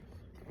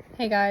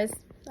Hey guys,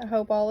 I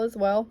hope all is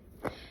well.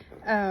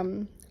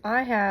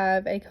 I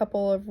have a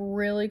couple of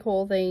really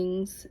cool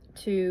things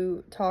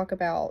to talk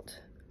about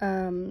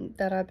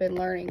that I've been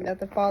learning that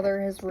the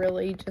Father has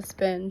really just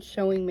been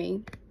showing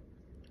me.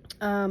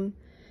 Um,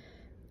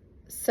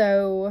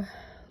 so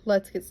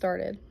let's get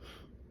started.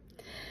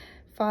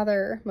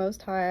 Father,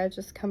 Most High, I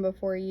just come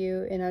before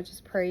you and I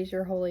just praise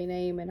your holy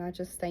name, and I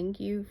just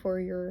thank you for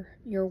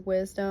your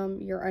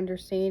wisdom, your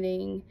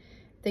understanding.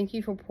 Thank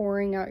you for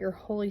pouring out your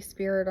Holy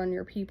Spirit on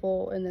your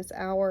people in this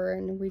hour,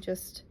 and we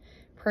just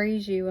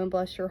praise you and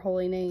bless your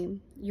holy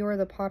name. You are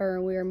the potter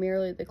and we are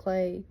merely the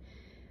clay.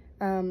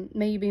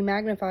 May you be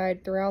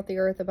magnified throughout the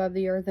earth, above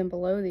the earth, and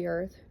below the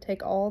earth.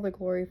 Take all the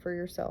glory for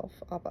yourself,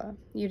 Abba.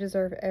 You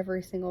deserve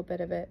every single bit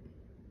of it.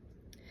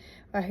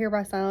 I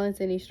hereby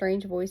silence any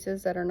strange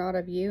voices that are not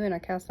of you, and I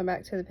cast them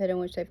back to the pit in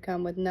which they've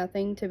come, with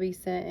nothing to be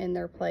sent in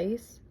their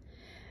place.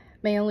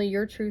 May only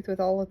your truth with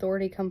all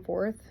authority come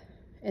forth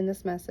in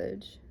this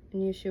message. In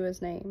Yeshua's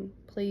name.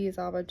 Please,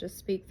 Abba, just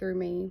speak through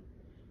me.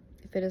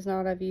 If it is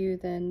not of you,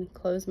 then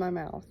close my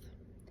mouth.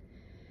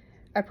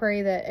 I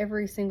pray that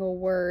every single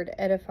word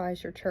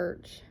edifies your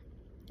church.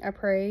 I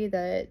pray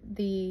that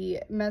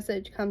the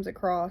message comes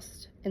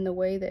across in the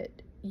way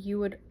that you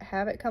would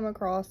have it come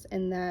across,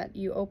 and that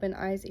you open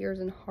eyes, ears,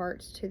 and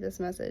hearts to this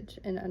message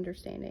and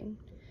understanding.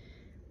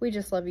 We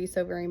just love you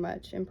so very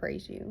much and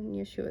praise you. In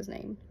Yeshua's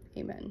name,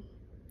 amen.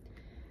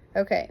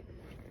 Okay.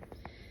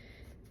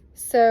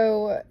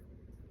 So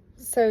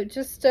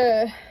just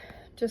a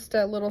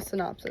little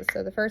synopsis.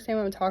 So the first thing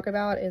I'm going to talk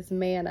about is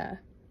manna.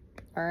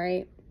 All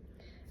right.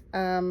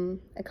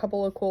 A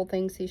couple of cool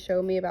things he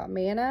showed me about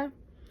manna.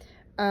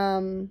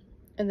 And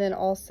then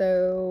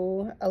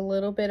also a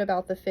little bit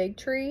about the fig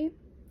tree,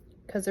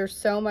 because there's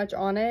so much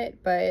on it,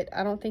 but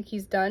I don't think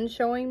he's done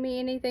showing me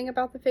anything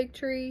about the fig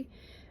tree,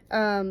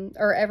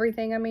 or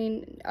everything. I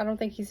mean, I don't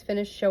think he's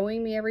finished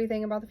showing me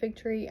everything about the fig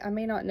tree. I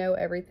may not know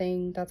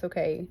everything. That's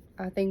okay.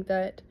 I think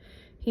that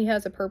he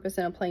has a purpose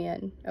and a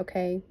plan,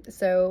 okay?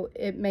 So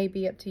it may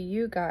be up to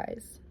you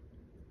guys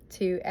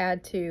to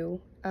add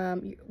to,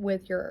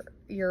 with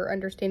your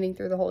understanding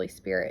through the Holy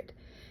Spirit,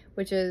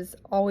 which is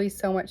always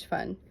so much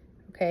fun,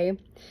 okay?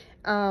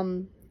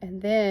 And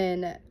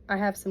then I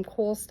have some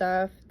cool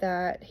stuff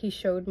that he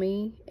showed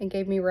me and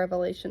gave me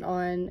revelation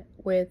on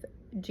with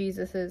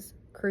Jesus's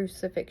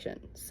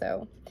crucifixion.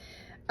 So,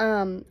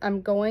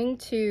 I'm going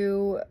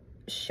to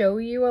show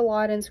you a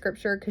lot in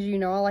scripture, because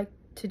I like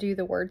to do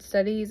the word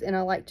studies, and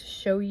I like to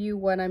show you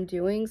what I'm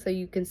doing so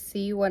you can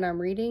see what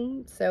I'm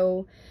reading.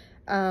 So,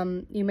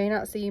 you may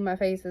not see my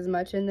face as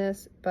much in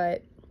this,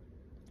 but,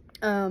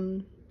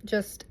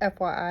 just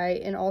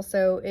FYI. And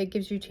also it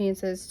gives you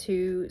chances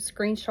to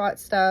screenshot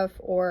stuff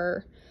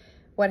or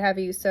what have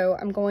you. So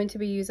I'm going to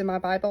be using my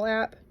Bible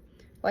app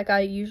like I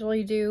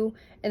usually do,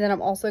 and then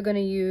I'm also going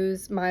to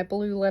use my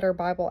Blue Letter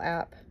Bible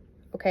app.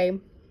 Okay.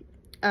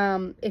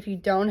 If you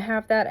don't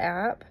have that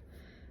app,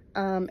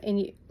 and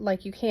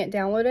you can't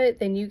download it,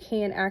 then you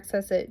can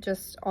access it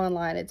just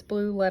online. It's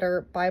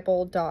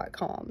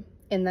blueletterbible.com,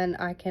 and then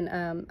I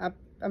can,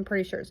 I'm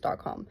pretty sure it's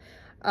 .com.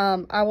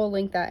 I will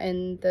link that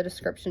in the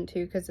description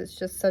too, because it's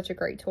just such a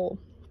great tool.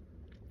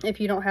 If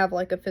you don't have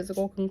like a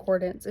physical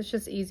concordance, it's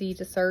just easy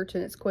to search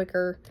and it's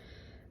quicker,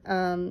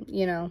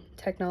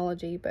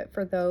 technology. But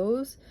for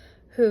those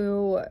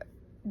who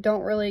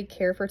don't really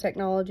care for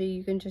technology,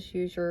 you can just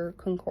use your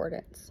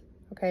concordance.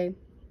 Okay.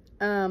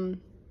 All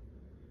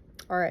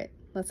right,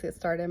 let's get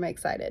started. I'm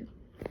excited.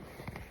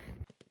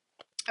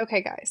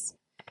 Okay, guys.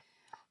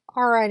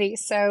 Alrighty,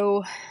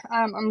 so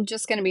I'm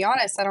just going to be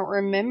honest. I don't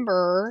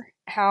remember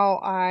how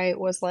I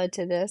was led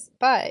to this,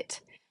 but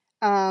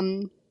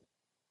um,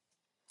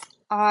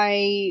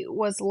 I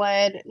was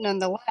led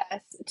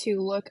nonetheless to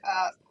look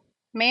up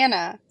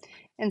manna.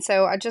 And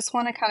so I just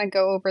want to kind of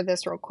go over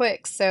this real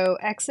quick. So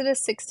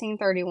Exodus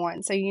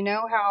 16:31. So you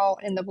know how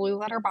in the Blue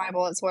Letter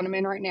Bible, it's what I'm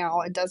in right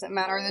now. It doesn't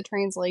matter the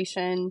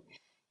translation.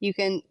 You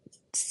can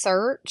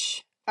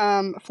search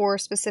for a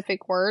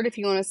specific word if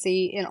you want to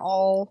see in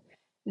all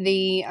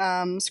the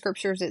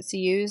scriptures it's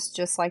used,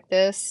 just like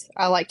this.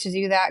 I like to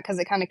do that because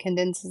it kind of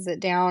condenses it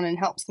down and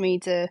helps me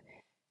to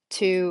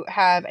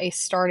have a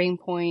starting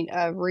point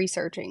of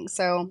researching.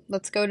 So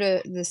let's go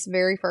to this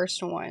very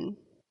first one.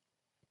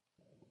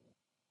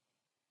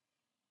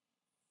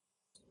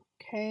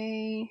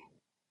 Okay.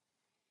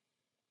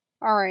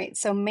 All right.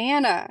 So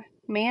manna.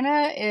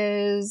 Manna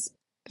is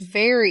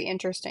very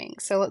interesting.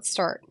 So let's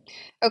start.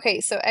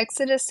 Okay. So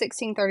Exodus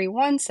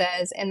 16:31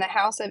 says, "And the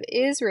house of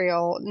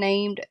Israel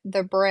named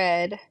the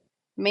bread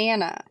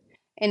manna,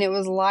 and it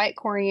was like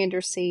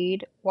coriander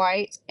seed,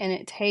 white, and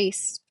its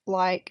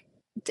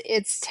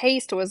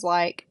taste was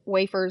like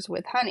wafers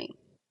with honey."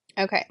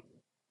 Okay.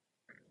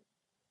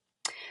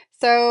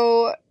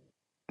 So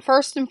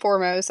first and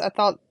foremost, I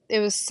thought it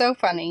was so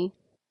funny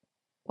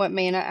what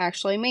manna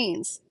actually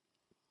means.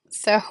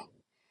 So,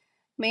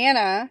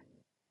 manna,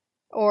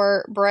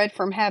 or bread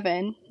from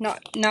heaven,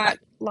 not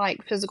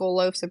like physical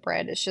loaves of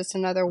bread. It's just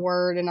another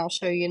word, and I'll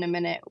show you in a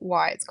minute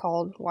why it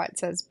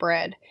says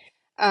bread.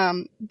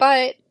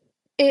 But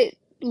it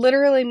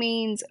literally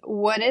means,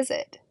 what is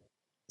it?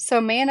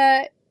 So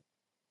manna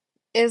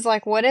is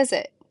like, what is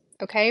it?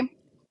 Okay.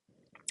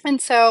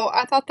 And so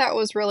I thought that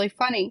was really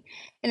funny.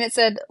 And it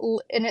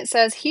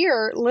says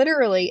here,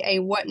 literally a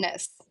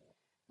whatness.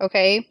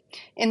 Okay.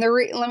 And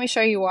let me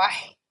show you why.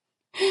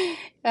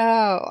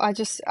 Oh,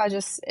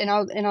 and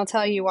I'll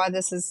tell you why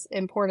this is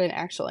important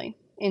actually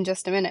in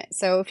just a minute.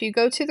 So if you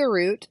go to the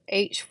root,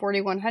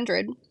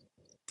 H4100,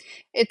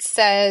 it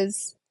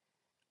says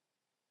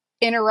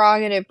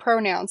interrogative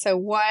pronoun. So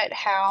what,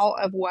 how,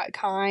 of what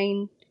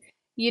kind.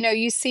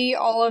 You see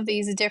all of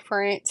these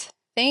different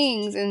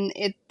things, and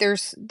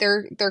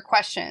they're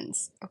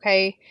questions.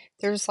 Okay,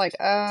 they're just like,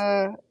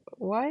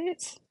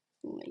 what?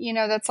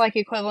 That's like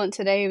equivalent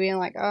today being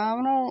like,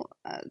 oh no,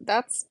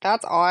 that's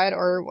odd,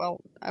 or well,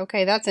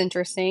 okay, that's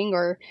interesting,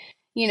 or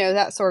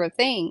that sort of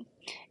thing.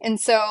 And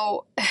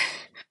so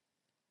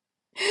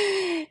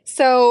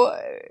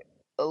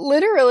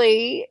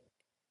literally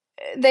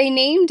they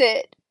named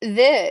it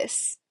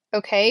this,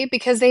 okay,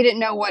 because they didn't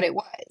know what it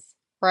was,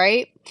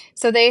 right?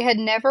 So they had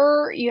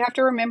never, you have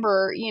to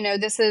remember,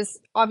 this is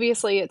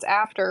obviously it's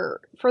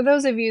after, for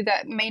those of you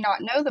that may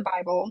not know the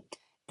Bible,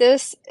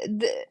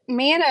 the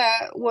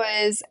manna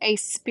was a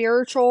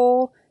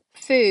spiritual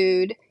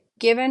food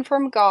given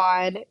from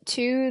God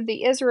to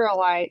the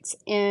Israelites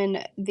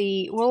in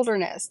the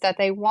wilderness that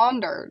they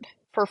wandered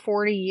for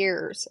 40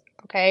 years,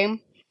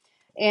 okay?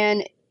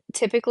 And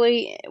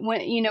typically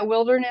when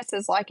wilderness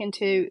is likened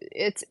to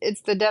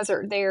it's the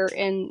desert there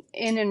in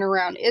and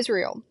around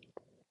Israel.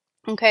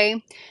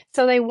 Okay,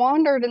 so they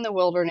wandered in the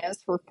wilderness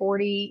for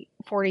 40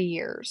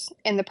 years,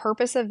 and the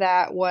purpose of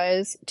that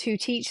was to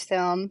teach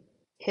them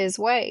his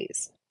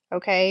ways.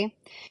 Okay,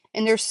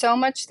 and there's so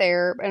much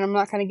there, and I'm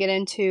not going to get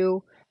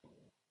into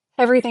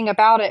everything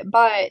about it,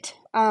 but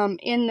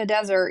in the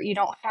desert, you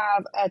don't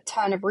have a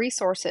ton of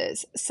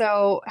resources.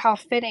 So, how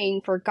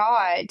fitting for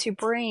God to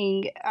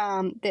bring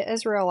the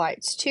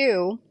Israelites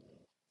to,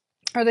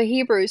 or the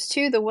Hebrews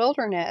to the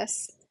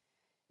wilderness,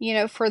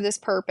 for this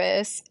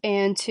purpose,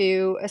 and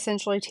to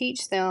essentially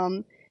teach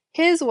them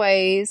his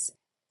ways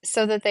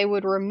so that they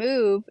would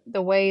remove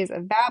the ways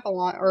of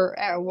Babylon, or,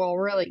 well,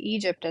 really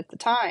Egypt at the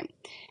time.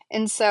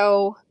 And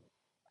so,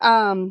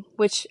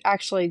 which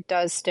actually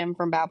does stem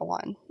from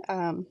Babylon,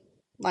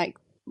 like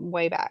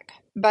way back.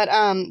 But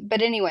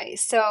anyway,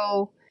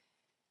 so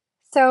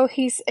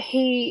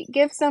he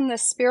gives them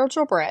this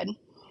spiritual bread,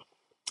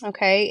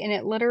 okay, and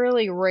it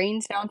literally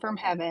rains down from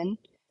heaven,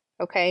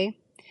 okay.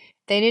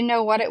 They didn't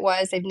know what it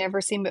was. They've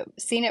never seen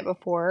it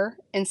before,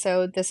 and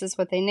so this is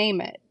what they name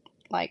it.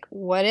 Like,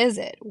 what is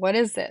it? What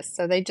is this?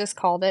 So they just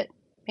called it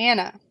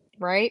manna,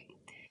 right?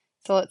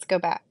 So let's go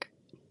back.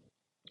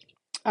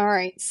 All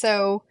right.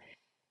 So,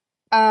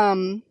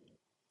 um,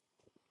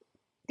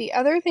 the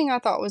other thing I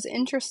thought was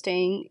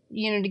interesting,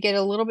 to get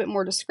a little bit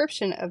more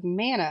description of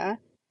manna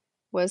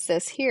was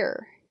this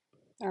here.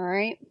 All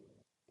right.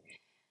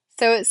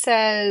 So it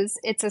says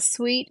it's a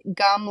sweet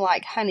gum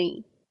like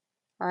honey.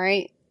 All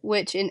right.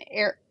 Which in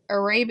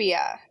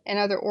Arabia and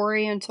other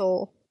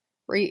oriental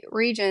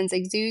regions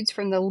exudes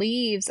from the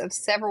leaves of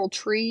several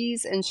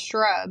trees and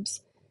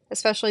shrubs,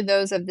 especially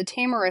those of the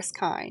tamarisk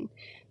kind.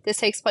 This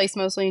takes place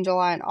mostly in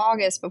July and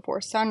August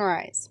before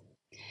sunrise.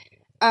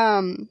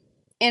 Um,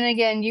 and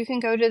again, you can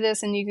go to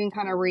this and you can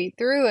kind of read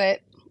through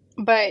it,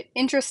 but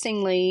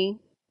interestingly,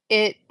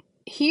 it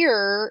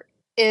here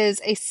is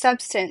a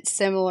substance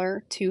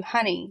similar to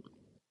honey.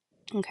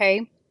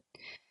 Okay.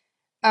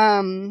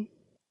 Um,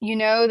 you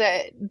know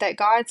that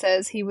God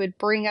says he would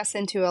bring us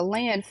into a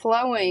land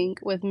flowing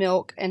with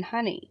milk and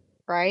honey,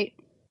 right?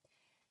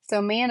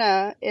 So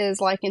manna is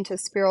likened to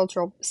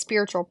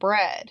spiritual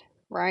bread,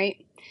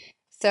 right?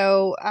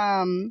 So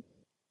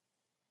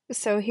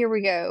so here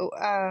we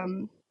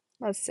go.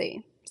 Let's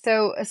see.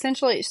 So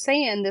essentially it's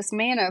saying this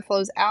manna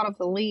flows out of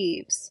the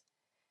leaves.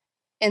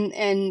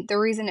 And the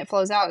reason it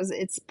flows out is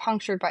it's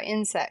punctured by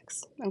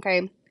insects,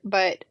 okay?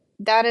 But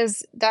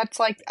that's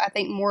like, I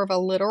think, more of a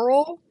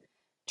literal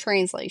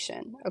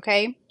translation,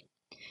 okay?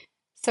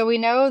 So we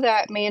know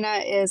that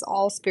manna is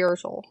all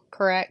spiritual,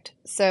 correct?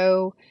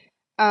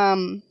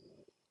 Um,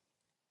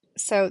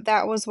 so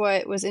that was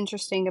what was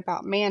interesting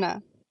about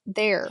manna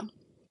there.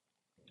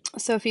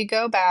 So if you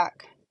go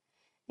back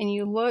and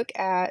you look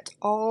at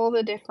all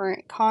the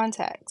different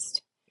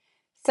context.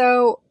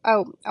 So,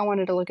 oh, I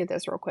wanted to look at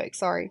this real quick.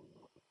 Sorry.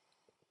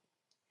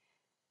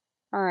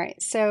 All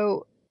right.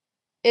 So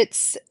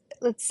it's,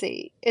 let's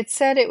see. It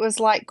said it was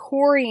like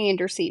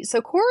coriander seeds.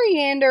 So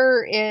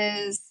coriander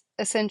is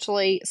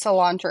essentially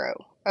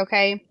cilantro,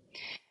 okay?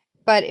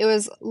 But it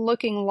was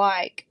looking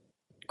like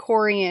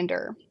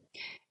coriander.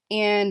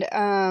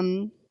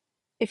 And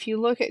if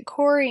you look at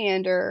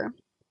coriander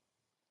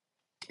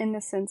in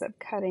the sense of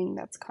cutting,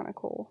 that's kind of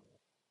cool.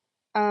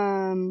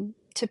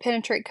 To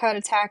penetrate, cut,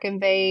 attack,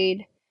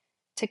 invade,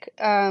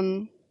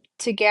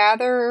 to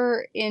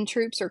gather in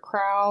troops or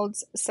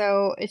crowds.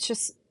 So it's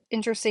just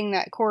interesting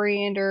that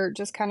coriander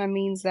just kind of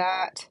means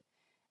that.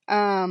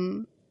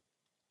 Um,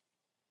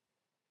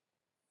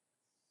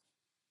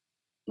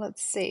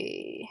 let's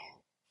see.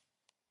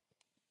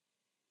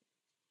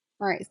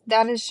 All right,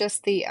 that is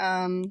just the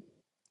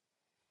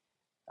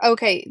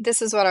okay,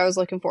 this is what I was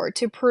looking for.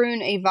 To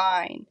prune a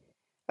vine.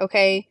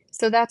 Okay,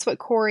 so that's what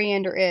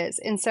coriander is.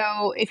 And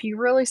so if you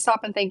really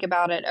stop and think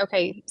about it,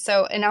 okay,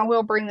 so, and I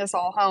will bring this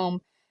all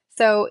home.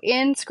 So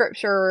in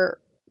scripture,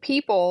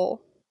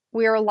 people,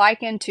 we are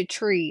likened to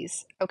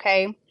trees,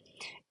 okay?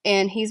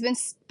 And he's been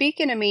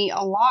speaking to me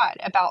a lot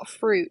about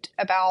fruit,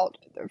 about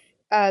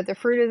the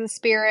fruit of the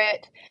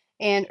spirit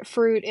and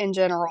fruit in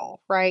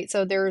general, right?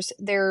 So there's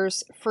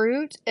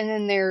fruit and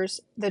then there's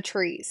the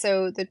tree.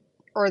 So the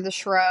or the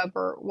shrub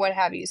or what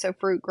have you. So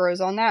fruit grows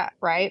on that,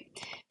 right?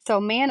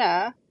 So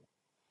manna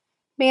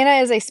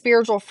is a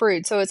spiritual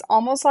fruit. So it's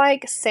almost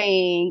like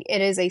saying it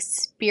is a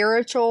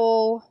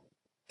spiritual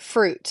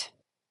fruit.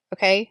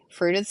 Okay?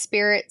 Fruit of the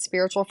spirit,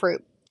 spiritual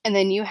fruit. And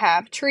then you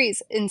have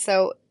trees. And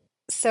so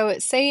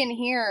it's saying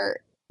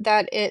here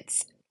that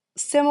it's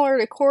similar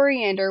to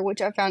coriander,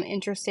 which I found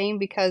interesting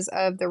because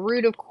of the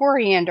root of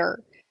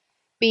coriander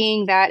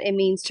being that it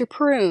means to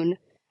prune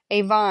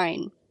a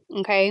vine.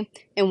 Okay?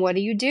 And what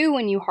do you do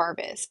when you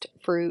harvest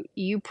fruit?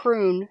 You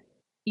prune.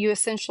 You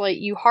essentially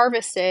you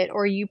harvest it,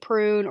 or you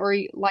prune, or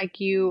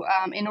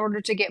in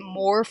order to get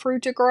more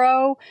fruit to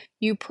grow,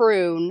 you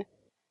prune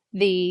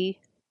the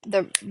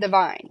the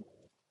vine,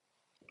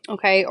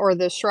 okay, or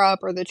the shrub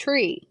or the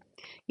tree.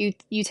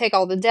 You take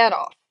all the dead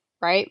off,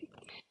 right?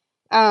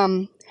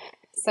 Um,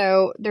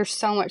 so there's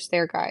so much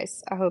there,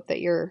 guys. I hope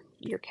that you're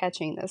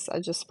catching this. I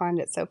just find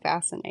it so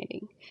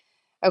fascinating.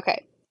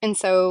 Okay, and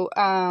so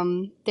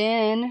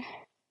then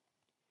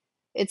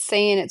it's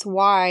saying it's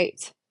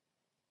white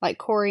like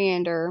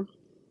coriander,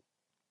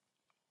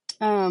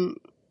 um,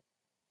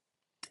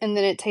 and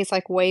then it tastes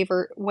like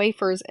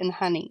wafers and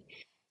honey.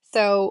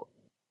 So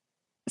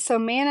so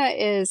manna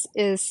is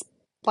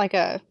like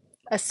a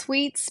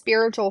sweet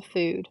spiritual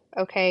food,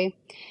 okay?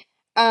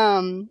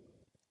 Um,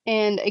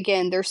 and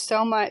again, there's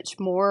so much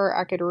more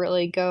I could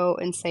really go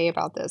and say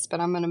about this, but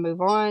I'm going to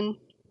move on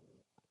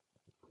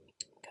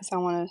because I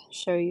want to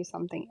show you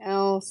something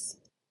else.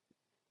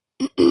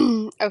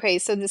 Okay,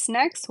 so this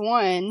next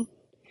one,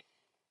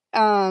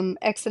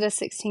 Exodus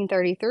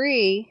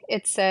 16:33,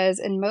 it says,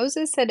 "And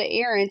Moses said to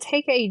Aaron,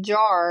 take a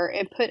jar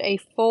and put a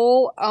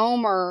full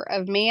omer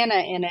of manna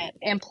in it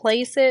and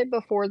place it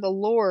before the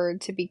Lord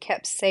to be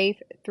kept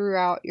safe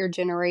throughout your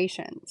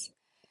generations."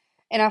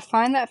 And I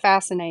find that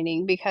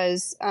fascinating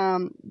because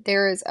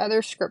there is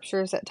other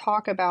scriptures that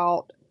talk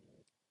about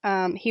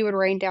he would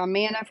rain down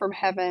manna from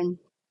heaven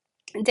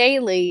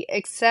daily,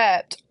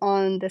 except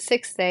on the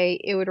sixth day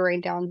it would rain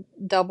down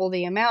double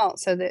the amount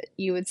so that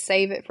you would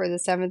save it for the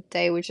seventh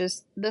day, which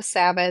is the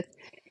Sabbath,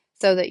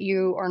 so that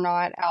you are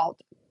not out,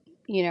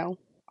 you know,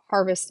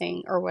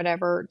 harvesting or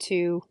whatever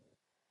to,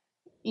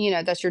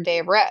 that's your day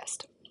of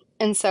rest.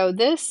 And so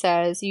this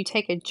says you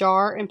take a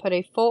jar and put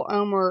a full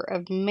omer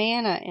of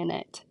manna in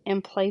it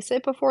and place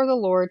it before the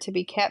Lord to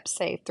be kept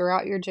safe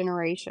throughout your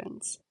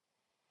generations.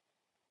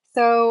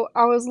 So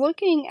I was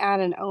looking at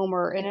an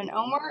omer, and an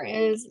omer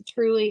is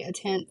truly a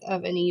tenth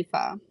of an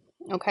ephah.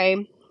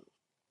 Okay.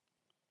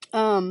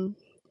 Um,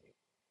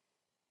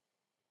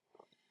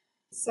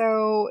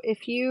 so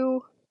if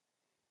you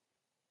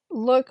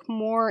look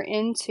more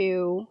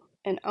into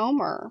an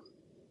omer,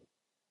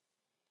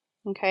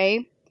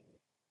 okay,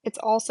 it's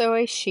also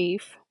a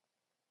sheaf,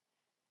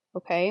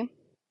 okay,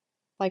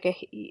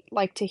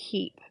 like to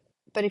heap.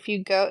 But if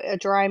you go a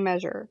dry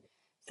measure,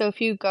 so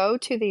if you go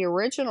to the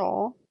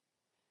original,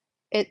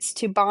 it's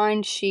to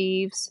bind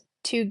sheaves,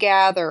 to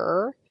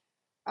gather.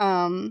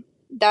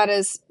 That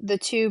is the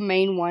two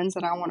main ones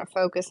that I want to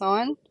focus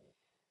on.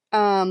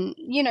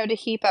 To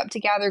heap up, to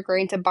gather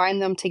grain, to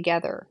bind them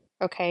together.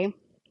 Okay.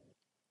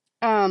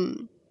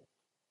 Um,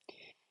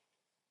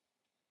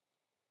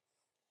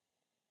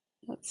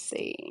 let's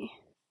see.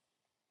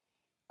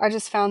 I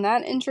just found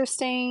that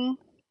interesting.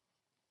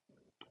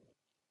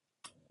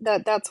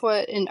 That's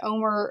what an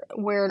omer,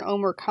 where an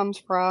omer comes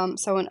from.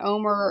 So an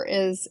omer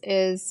is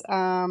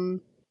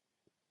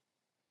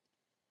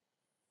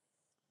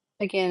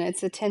again,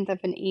 it's a tenth of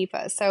an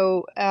ephah.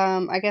 So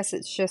I guess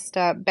it's just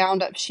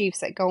bound up sheaves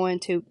that go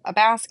into a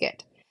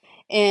basket.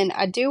 And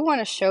I do want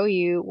to show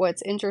you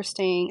what's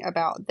interesting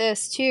about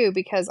this too,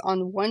 because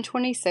on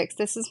 126,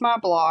 this is my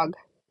blog,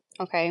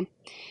 okay,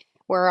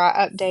 where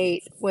I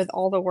update with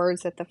all the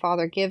words that the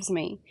Father gives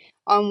me.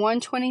 On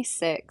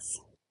 126,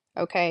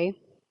 okay,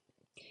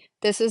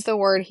 this is the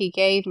word He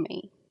gave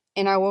me.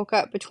 And I woke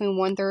up between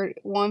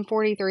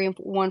 143 and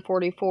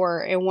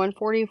 144, and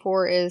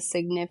 144 is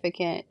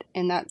significant,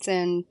 and that's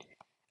in,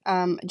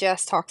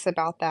 Jess talks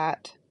about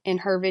that in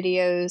her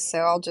videos, so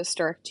I'll just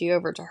direct you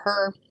over to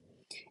her,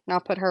 and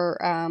I'll put her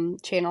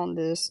channel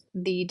in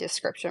the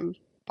description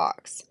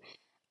box.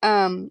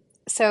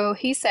 So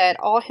he said,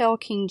 "All hail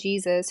King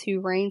Jesus, who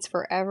reigns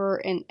forever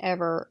and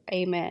ever.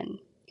 Amen.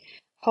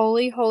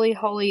 Holy, holy,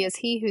 holy is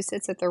he who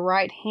sits at the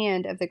right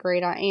hand of the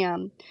great I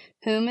am.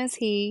 Whom is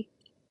he?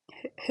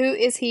 Who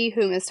is he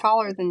whom is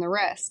taller than the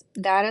rest?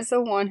 That is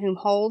the one whom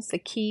holds the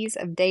keys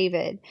of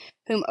David,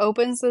 whom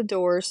opens the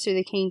doors to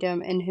the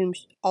kingdom and whom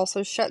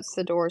also shuts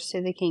the doors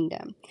to the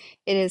kingdom.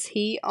 It is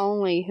he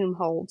only whom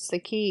holds the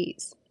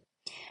keys.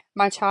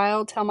 My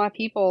child, tell my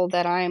people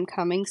that I am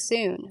coming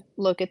soon.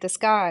 Look at the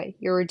sky.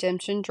 Your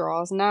redemption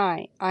draws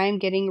nigh. I am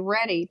getting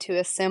ready to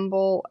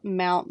assemble,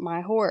 mount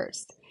my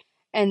horse.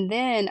 And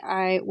then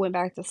I went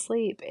back to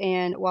sleep.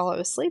 And while I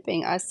was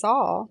sleeping, I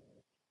saw,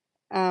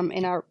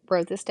 and I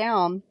wrote this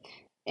down,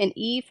 an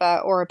ephah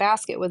or a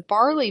basket with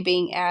barley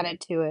being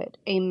added to it.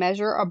 A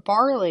measure of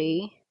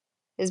barley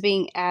is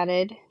being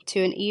added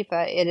to an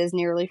ephah. It is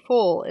nearly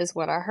full, is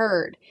what I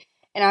heard.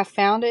 And I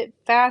found it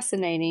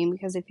fascinating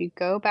because if you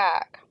go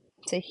back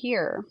to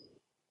here,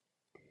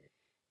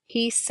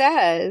 he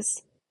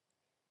says,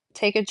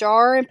 take a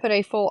jar and put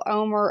a full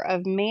omer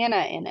of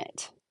manna in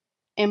it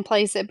and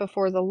place it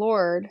before the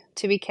Lord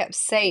to be kept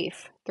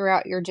safe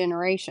throughout your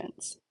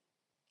generations.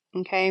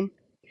 Okay?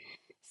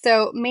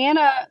 So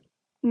manna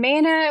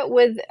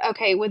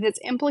with its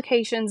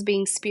implications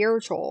being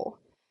spiritual,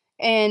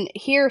 and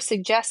here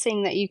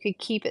suggesting that you could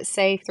keep it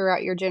safe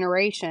throughout your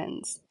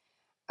generations.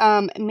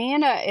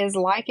 Manna is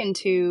likened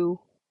to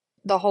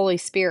the Holy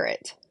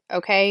Spirit,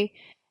 okay?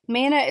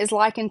 Manna is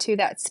likened to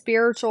that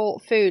spiritual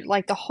food,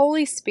 like the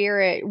Holy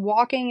Spirit,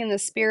 walking in the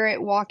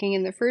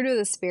fruit of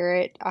the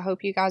Spirit. I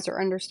hope you guys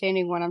are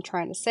understanding what I'm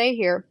trying to say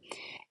here.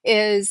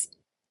 Is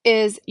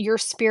your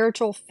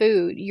spiritual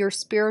food, your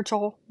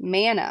spiritual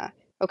manna,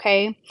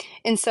 okay?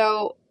 And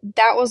so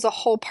that was the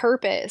whole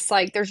purpose.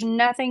 Like there's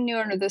nothing new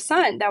under the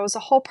sun. That was the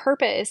whole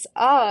purpose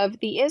of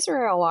the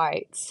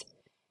Israelites.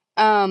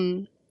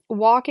 Um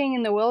walking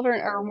in the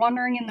wilderness or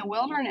wandering in the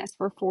wilderness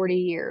for 40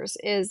 years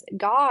is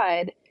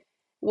God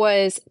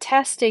was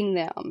testing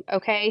them,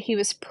 okay? He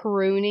was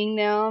pruning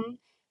them.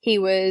 He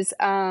was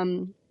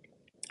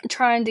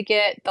trying to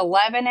get the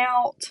leaven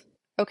out,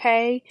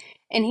 okay?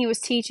 And he was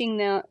teaching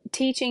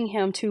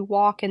him to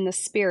walk in the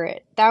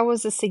spirit. That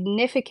was the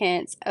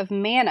significance of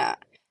manna,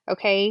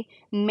 okay?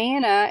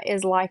 Manna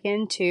is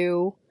likened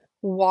to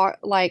walk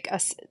like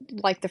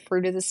the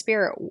fruit of the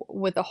spirit,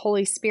 with the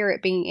Holy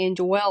Spirit being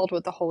indwelled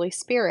with the Holy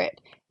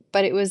Spirit.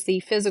 But it was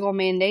the physical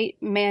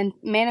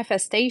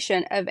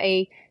manifestation of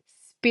a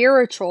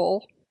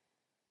spiritual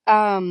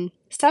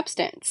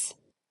substance,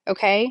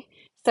 okay?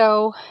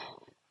 So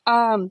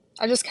I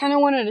just kind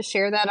of wanted to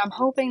share that. I'm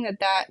hoping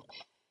that that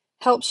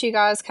helps you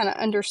guys kind of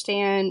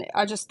understand.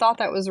 I just thought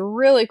that was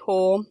really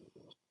cool.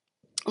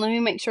 Let me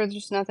make sure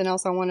there's nothing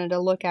else I wanted to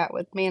look at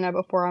with manna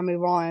before I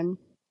move on.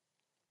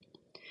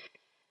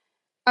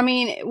 I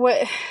mean,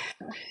 what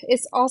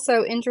it's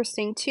also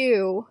interesting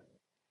too.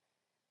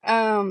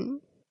 Um,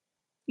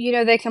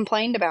 they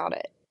complained about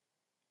it,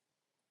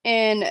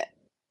 and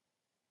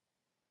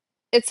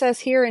it says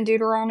here in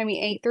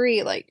Deuteronomy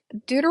 8:3, like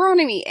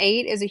Deuteronomy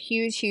 8 is a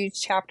huge,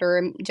 huge chapter,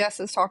 and Jess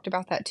has talked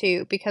about that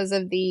too because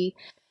of the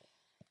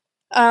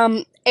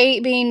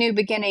 8 being new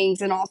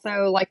beginnings, and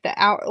also like the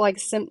hour, like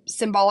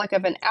symbolic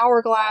of an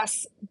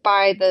hourglass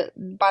by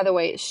the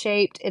way it's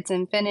shaped. It's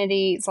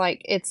infinity. It's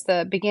like it's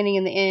the beginning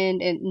and the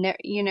end,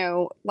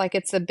 and like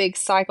it's a big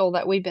cycle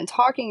that we've been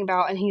talking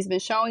about, and he's been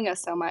showing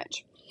us so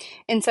much.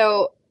 And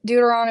so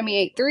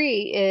Deuteronomy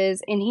 8:3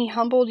 is, and he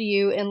humbled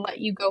you and let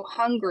you go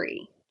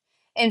hungry,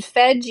 and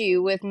fed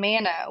you with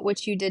manna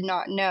which you did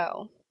not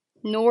know,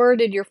 nor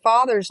did your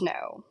fathers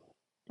know.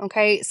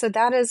 Okay, so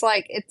that is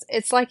like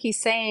it's like he's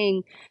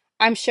saying,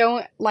 I'm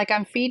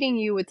feeding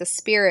you with the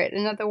spirit.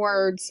 In other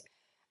words,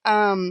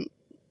 um,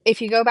 if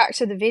you go back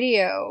to the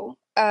video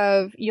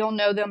of you'll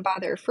know them by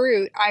their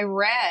fruit, I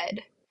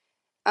read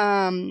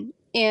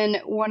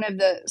in one of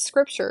the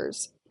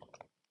scriptures,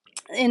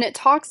 and it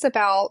talks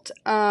about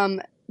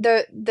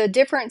the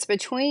difference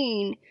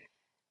between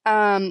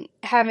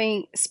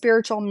having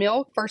spiritual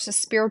milk versus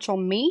spiritual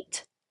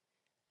meat.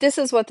 This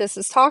is what this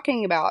is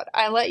talking about.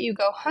 I let you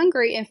go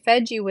hungry and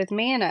fed you with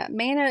manna.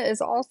 Manna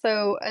is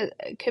also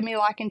can be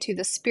likened to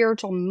the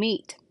spiritual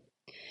meat,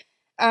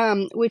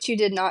 which you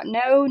did not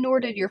know,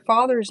 nor did your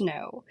fathers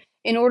know,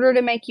 in order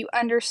to make you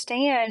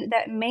understand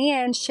that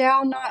man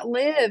shall not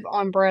live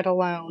on bread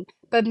alone,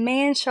 but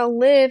man shall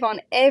live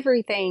on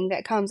everything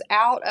that comes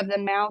out of the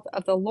mouth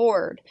of the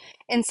Lord.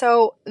 And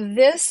so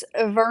this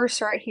verse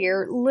right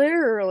here,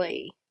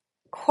 literally,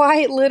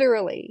 quite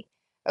literally,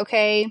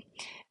 okay,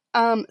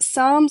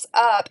 sums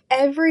up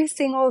every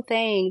single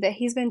thing that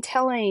he's been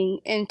telling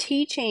and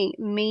teaching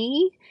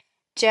me,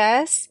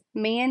 Jess,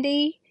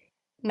 Mandy,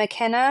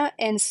 McKenna,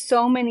 and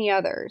so many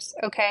others.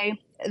 Okay,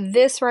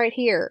 this right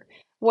here,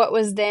 what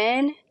was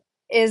then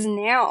is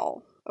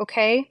now.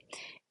 Okay,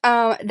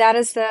 that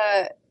is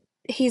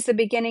he's the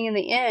beginning and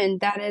the end.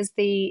 That is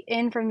the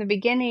end from the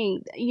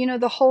beginning.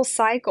 The whole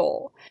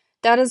cycle.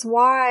 That is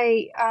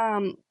why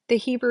the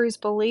Hebrews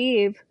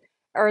believe,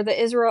 or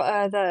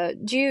the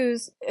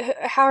Jews,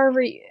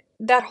 however,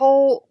 that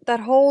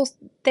whole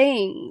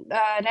thing,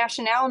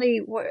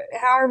 nationality,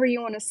 however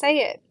you want to say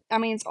it. I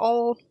mean,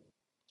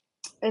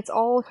 it's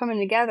all coming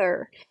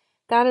together.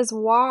 That is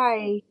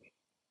why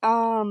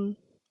um,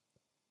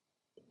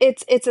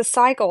 it's a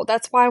cycle.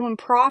 That's why when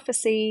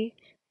prophecy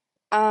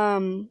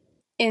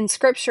in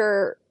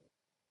scripture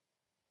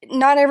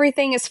not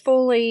everything is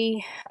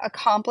fully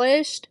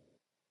accomplished.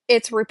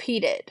 It's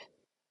repeated,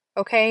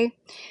 okay?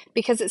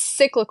 Because it's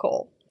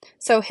cyclical.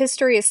 So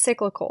history is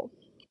cyclical,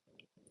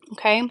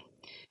 okay?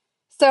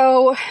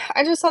 So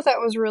I just thought that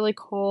was really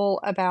cool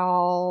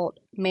about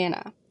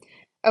manna.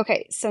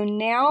 Okay, so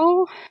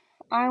now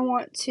I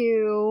want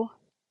to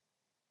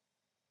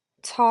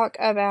talk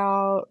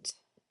about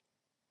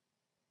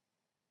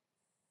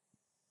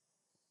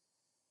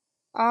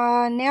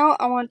now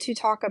I want to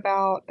talk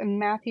about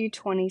Matthew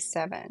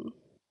 27.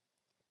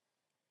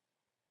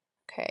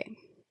 Okay.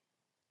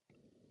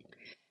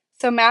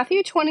 So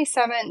Matthew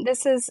 27,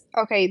 this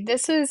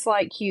is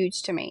like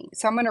huge to me.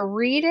 So I'm going to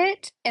read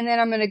it and then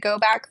I'm going to go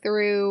back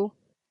through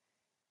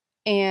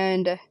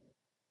and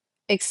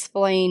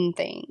explain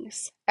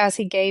things as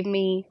he gave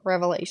me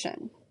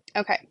revelation.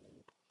 Okay.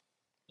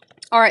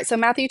 All right, so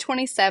Matthew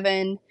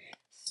 27,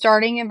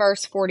 starting in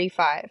verse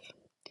 45.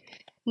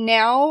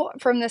 Now,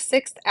 from the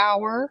 6th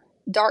hour,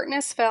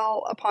 darkness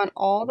fell upon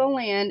all the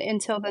land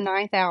until the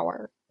 9th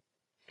hour.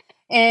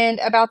 And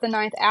about the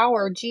 9th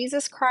hour,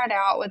 Jesus cried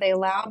out with a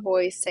loud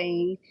voice,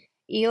 saying,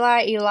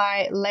 Eli,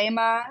 Eli,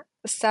 lema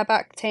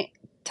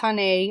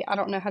sabachthani. I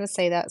don't know how to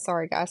say that.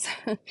 Sorry, guys.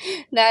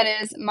 That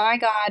is, my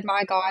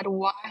God,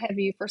 why have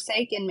you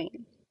forsaken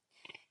me?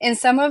 And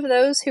some of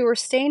those who were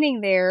standing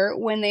there,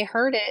 when they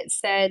heard it,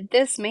 said,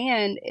 This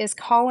man is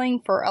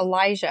calling for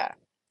Elijah.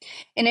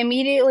 And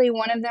immediately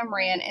one of them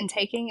ran, and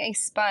taking a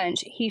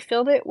sponge, he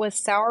filled it with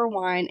sour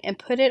wine, and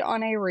put it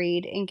on a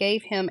reed, and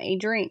gave him a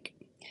drink.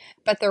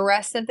 But the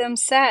rest of them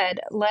said,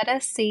 Let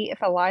us see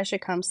if Elijah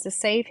comes to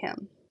save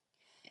him.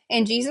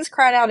 And Jesus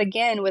cried out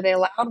again with a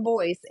loud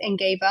voice, and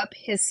gave up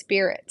his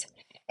spirit.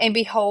 And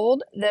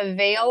behold, the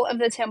veil of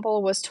the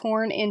temple was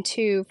torn in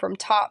two from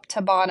top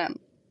to bottom.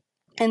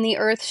 And the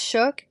earth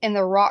shook, and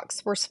the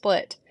rocks were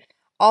split.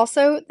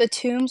 Also, the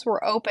tombs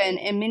were open,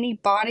 and many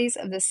bodies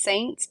of the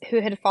saints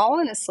who had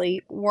fallen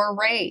asleep were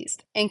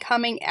raised, and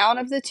coming out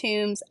of the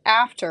tombs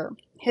after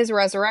his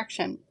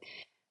resurrection.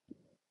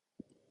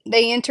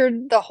 They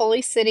entered the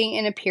holy city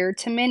and appeared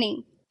to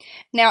many.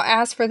 Now,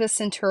 as for the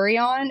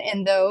centurion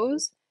and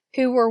those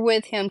who were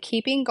with him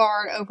keeping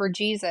guard over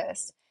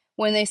Jesus,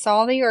 when they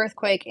saw the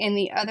earthquake and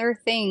the other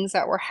things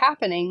that were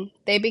happening,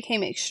 they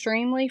became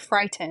extremely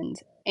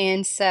frightened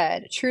and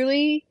said,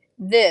 Truly,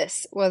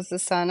 this was the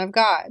Son of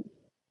God.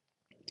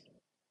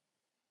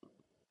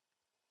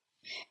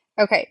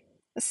 Okay,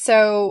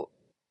 so,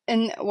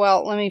 and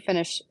well, let me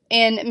finish.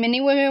 And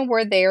many women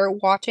were there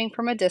watching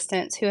from a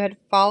distance who had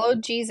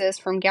followed Jesus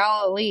from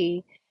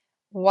Galilee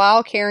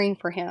while caring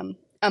for him.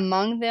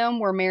 Among them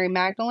were Mary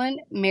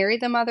Magdalene, Mary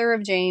the mother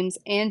of James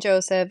and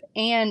Joseph,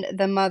 and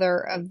the mother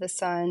of the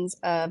sons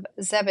of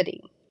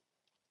Zebedee.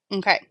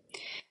 Okay,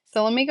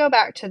 so let me go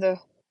back to the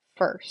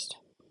first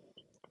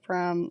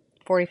from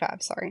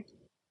 45, sorry.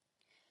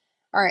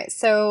 All right,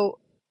 so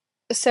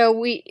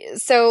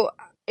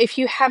if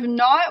you have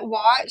not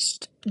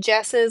watched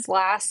Jess's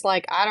last,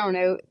 like, I don't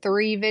know,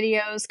 3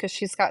 videos, because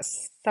she's got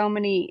so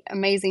many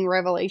amazing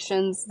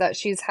revelations that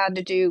she's had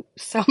to do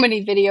so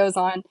many videos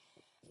on.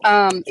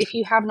 If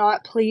you have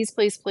not, please,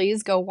 please,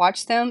 please go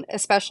watch them,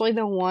 especially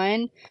the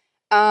one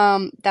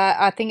that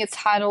I think it's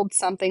titled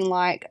something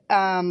like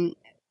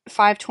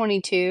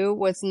 522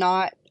 was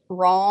not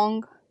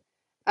wrong.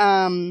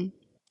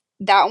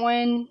 That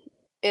one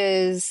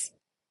is,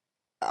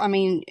 I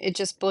mean, it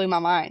just blew my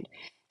mind.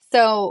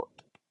 So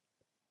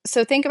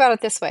so think about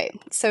it this way.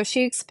 So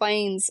she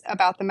explains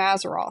about the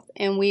Mazzaroth,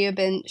 and we have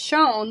been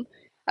shown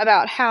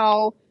about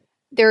how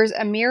there's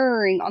a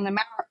mirroring on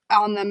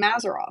on the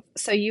Mazzaroth.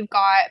 So you've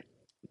got,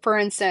 for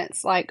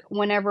instance, like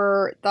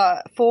whenever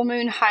the full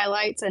moon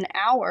highlights an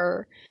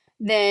hour,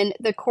 then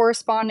the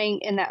corresponding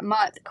in that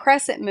month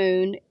crescent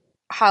moon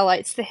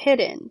highlights the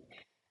hidden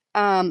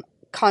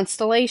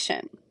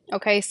constellation.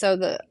 Okay, so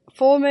the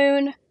full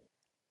moon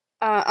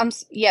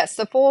yes,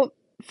 the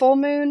full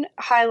moon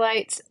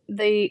highlights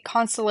the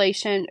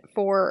constellation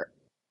for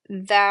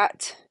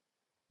that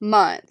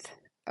month,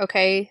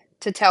 okay,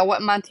 to tell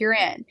what month you're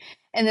in.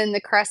 And then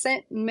the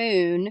crescent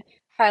moon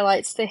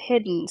highlights the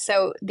hidden,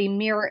 so the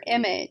mirror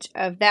image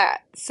of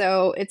that.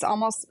 So it's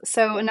almost,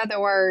 so in other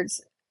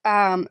words,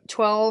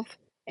 12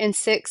 and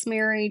 6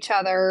 mirror each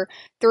other,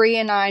 3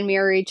 and 9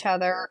 mirror each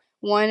other,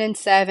 1 and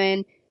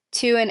 7,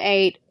 2 and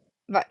 8,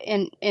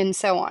 and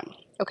so on.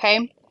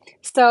 Okay?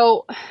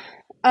 So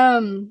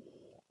um,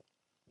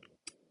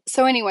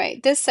 so anyway,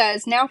 this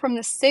says, Now from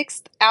the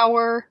 6th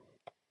hour,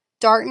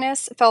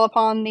 darkness fell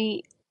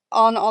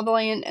on all the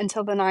land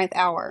until the 9th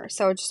hour.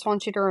 So I just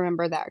want you to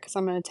remember that, because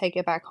I'm going to take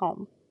it back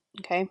home.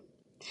 Okay.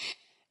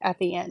 At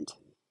the end.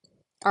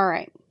 All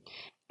right.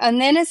 And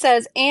then it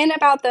says, And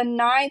about the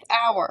 9th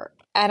hour,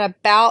 at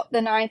about the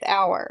 9th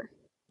hour,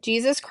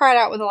 Jesus cried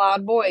out with a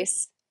loud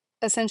voice,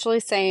 essentially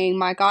saying,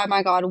 my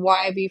God,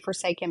 why have you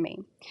forsaken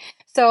me?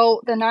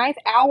 So the 9th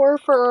hour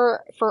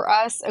for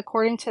us,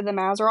 according to the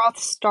Mazzaroth,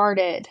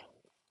 started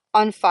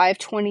on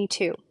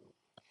 522.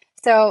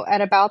 So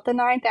at about the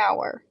 9th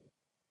hour,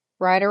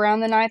 right around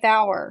the 9th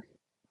hour,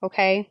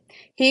 okay,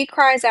 he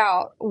cries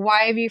out,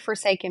 Why have you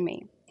forsaken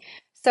me?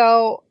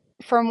 So,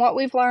 from what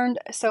we've learned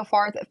so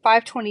far, that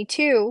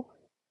 522,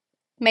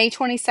 May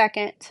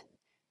 22nd,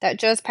 that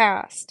just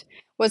passed,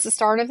 was the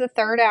start of the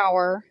third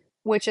hour,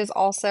 which is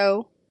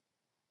also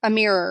a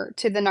mirror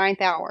to the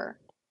ninth hour.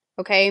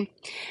 Okay.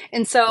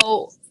 And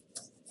so,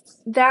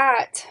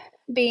 that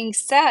being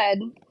said,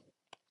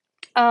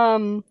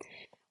 um,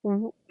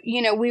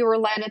 we were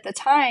led at the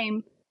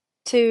time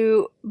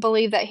to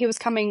believe that he was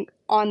coming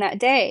on that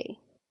day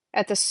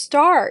at the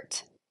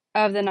start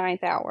of the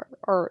ninth hour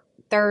or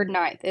third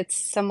ninth. It's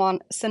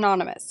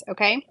synonymous,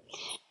 okay?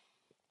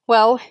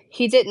 Well,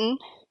 he didn't.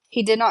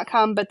 He did not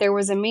come, but there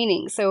was a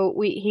meaning. So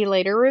he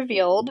later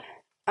revealed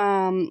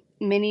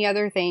many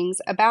other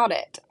things about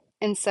it.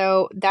 And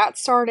so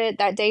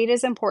that date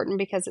is important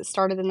because it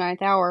started the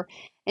ninth hour.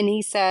 And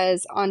he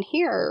says on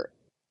here,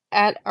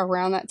 at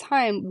around that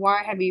time,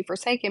 why have you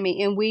forsaken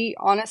me? And we,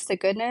 honest to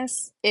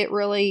goodness, it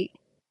really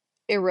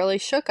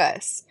shook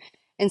us.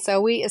 And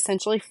so we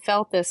essentially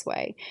felt this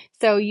way.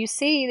 So you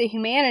see the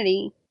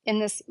humanity in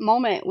this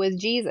moment with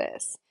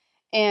Jesus,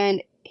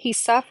 and he's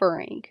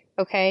suffering,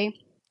 okay?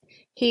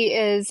 He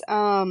is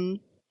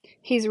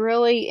he's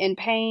really in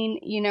pain.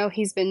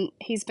 He's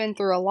been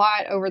through a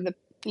lot over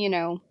you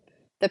know,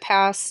 the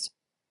past,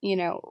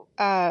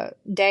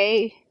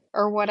 day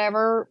or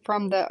whatever,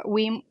 from the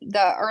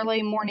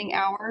early morning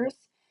hours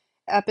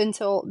up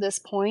until this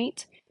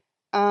point.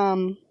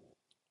 Um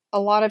a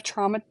lot of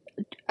trauma,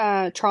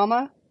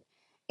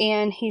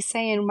 and he's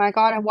saying, "My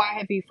God, why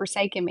have you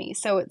forsaken me?"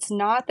 So it's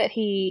not that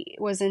he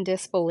was in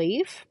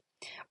disbelief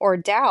or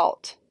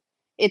doubt.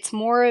 It's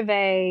more of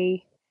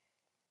a,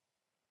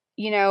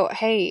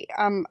 hey,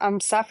 I'm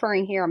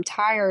suffering here. I'm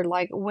tired.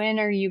 Like, when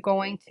are you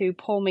going to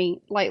pull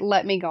me, like,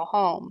 let me go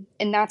home?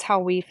 And that's how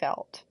we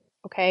felt.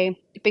 Okay?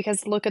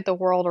 Because look at the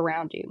world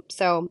around you.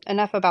 So,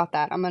 enough about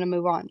that. I'm going to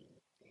move on.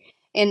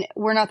 And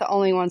we're not the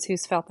only ones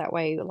who's felt that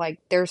way. Like,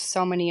 there's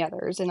so many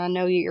others, and I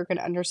know you're going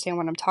to understand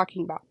what I'm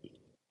talking about.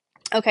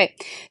 Okay,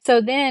 so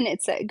then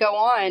go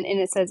on, and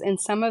it says, and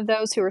some of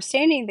those who were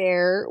standing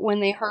there when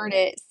they heard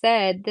it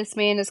said, "This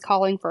man is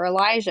calling for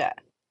Elijah."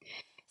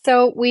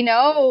 So we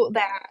know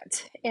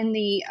that in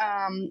the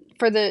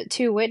for the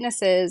two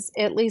witnesses,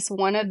 at least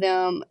one of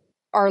them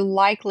are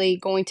likely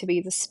going to be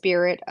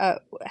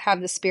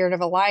have the spirit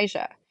of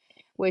Elijah,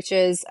 which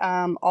is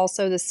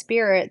also the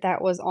spirit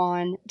that was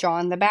on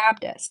John the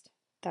Baptist.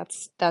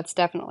 That's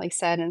definitely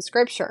said in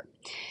Scripture.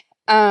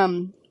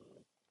 Um,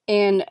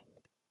 and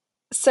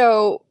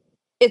so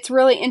it's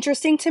really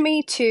interesting to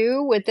me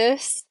too with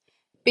this,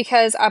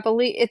 because I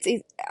believe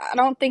I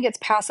don't think it's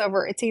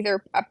Passover. It's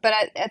either,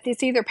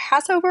 it's either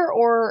Passover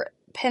or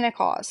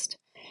Pentecost.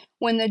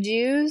 When the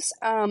Jews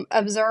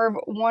observe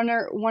one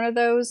of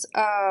those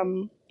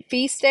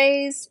feast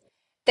days,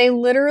 they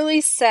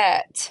literally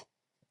set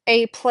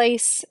a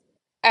place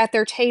at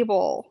their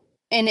table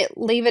and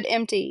leave it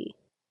empty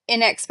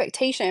in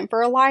expectation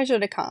for Elijah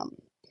to come.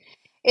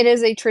 It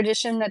is a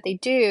tradition that they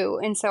do,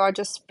 and so I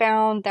just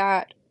found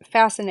that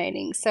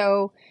fascinating.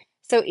 So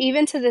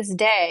even to this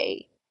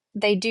day,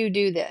 they do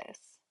this,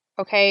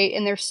 okay?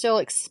 And they're still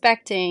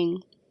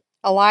expecting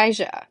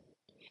Elijah,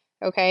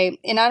 okay?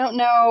 And I don't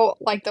know,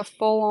 like, the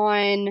full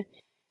on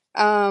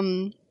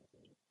um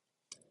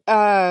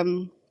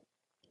um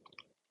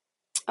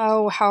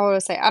oh, how would I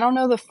say? I don't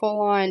know the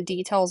full on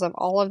details of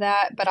all of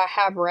that, but I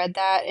have read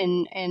that,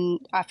 and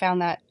I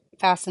found that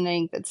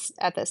fascinating that's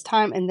at this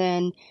time. And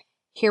then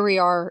here we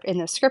are in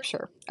the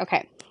scripture.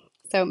 Okay.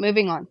 So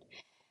moving on.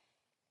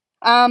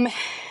 Um,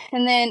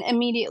 and then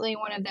immediately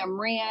one of them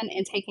ran,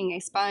 and taking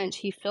a sponge,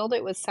 he filled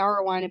it with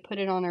sour wine and put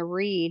it on a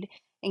reed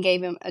and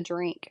gave him a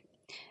drink.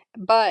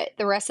 But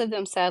the rest of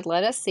them said,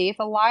 "Let us see if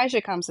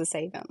Elijah comes to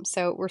save him."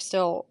 So we're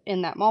still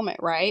in that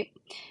moment, right?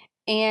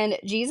 And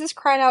Jesus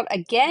cried out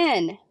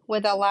again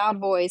with a loud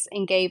voice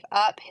and gave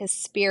up his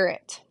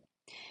spirit.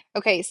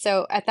 Okay,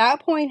 so at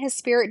that point, his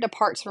spirit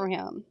departs from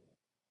him.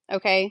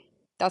 Okay,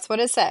 that's what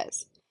it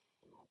says.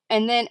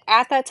 And then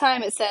at that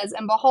time it says,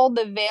 "And behold,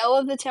 the veil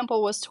of the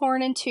temple was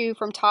torn in two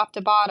from top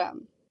to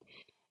bottom."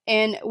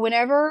 And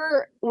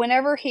whenever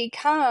he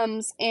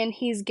comes and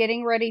he's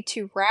getting ready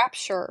to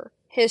rapture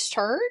his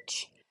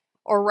church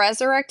or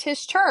resurrect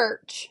his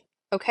church,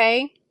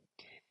 okay,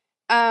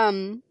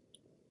 um,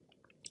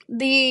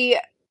 the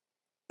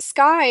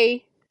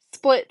sky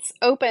splits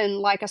open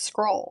like a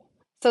scroll.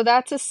 So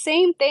that's the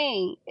same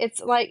thing.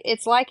 It's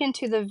likened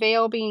to the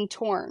veil being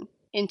torn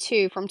in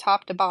two from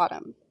top to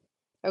bottom.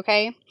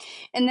 Okay?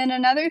 And then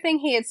another thing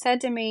he had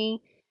said to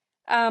me,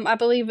 I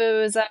believe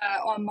it was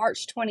on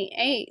March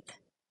 28th,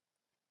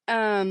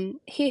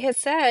 he had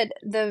said,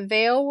 "The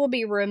veil will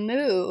be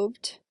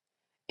removed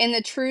and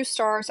the true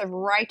stars of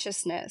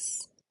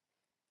righteousness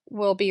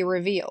will be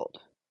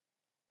revealed."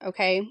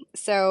 Okay?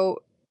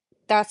 So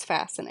that's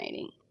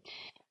fascinating.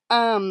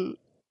 Um,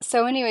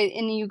 so anyway,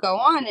 and you go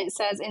on, and it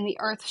says, "And the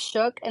earth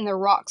shook and the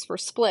rocks were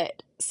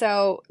split."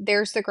 So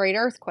there's the great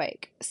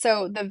earthquake.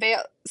 So the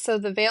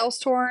veil's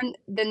torn,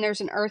 then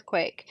there's an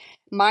earthquake.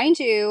 Mind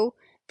you,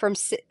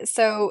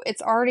 so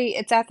it's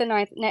at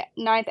the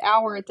ninth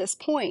hour at this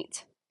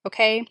point,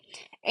 okay?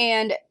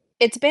 And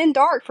It's been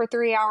dark for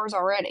 3 hours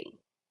already,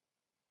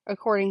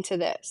 according to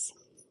this.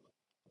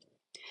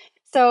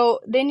 So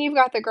then you've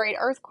got the great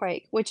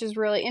earthquake, which is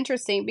really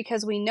interesting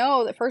because we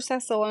know that First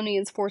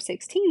Thessalonians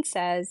 4:16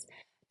 says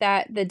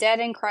that the dead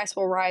in Christ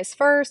will rise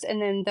first,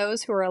 and then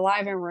those who are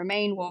alive and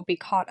remain will be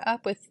caught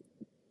up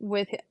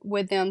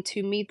with them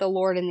to meet the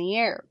Lord in the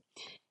air.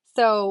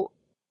 So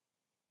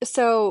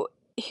so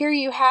here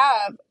you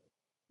have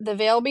the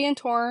veil being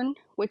torn,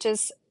 which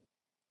is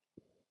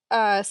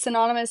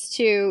synonymous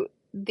to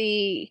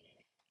the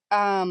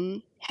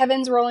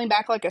heavens rolling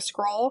back like a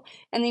scroll.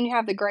 And then you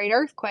have the great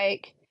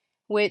earthquake,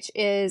 which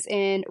is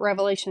in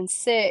Revelation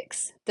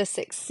 6, the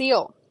sixth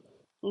seal.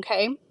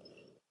 Okay.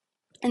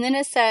 And then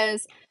it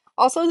says,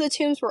 also the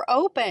tombs were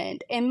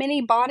opened, and many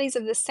bodies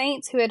of the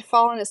saints who had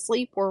fallen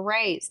asleep were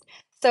raised.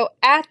 So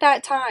at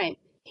that time,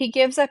 he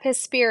gives up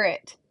his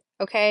spirit.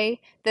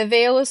 Okay. The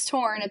veil is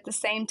torn at the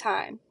same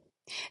time.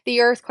 The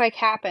earthquake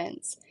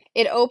happens.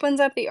 It opens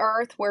up the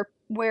earth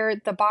where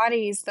the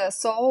bodies, the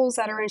souls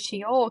that are in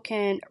Sheol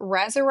can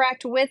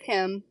resurrect with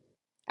him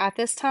at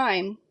this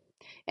time.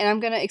 And I'm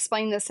going to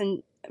explain this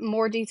in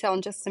more detail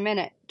in just a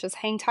minute. Just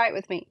hang tight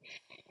with me.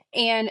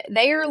 And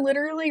they are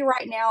literally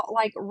right now,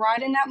 like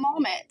right in that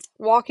moment,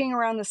 walking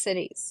around the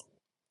cities.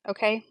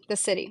 Okay? The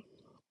city.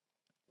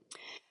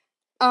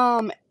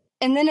 Um,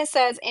 and then it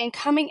says, and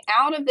coming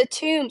out of the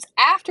tombs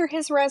after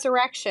his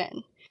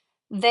resurrection,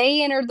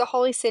 they entered the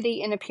holy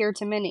city and appeared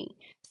to many.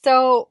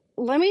 So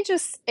let me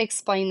just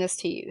explain this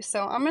to you.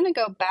 So I'm going to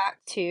go back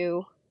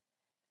to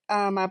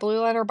my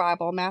Blue Letter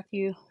Bible,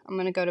 Matthew. I'm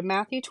going to go to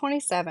Matthew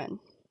 27.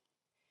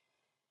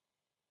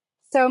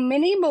 So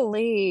many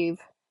believe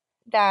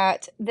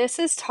that this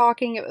is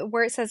talking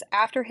where it says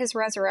after his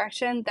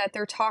resurrection that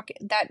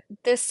that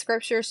this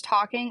scripture is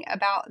talking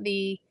about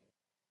the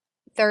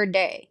third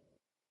day.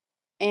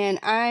 And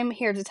I'm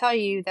here to tell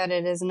you that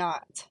it is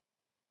not.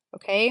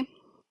 Okay?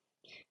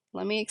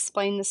 Let me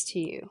explain this to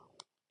you.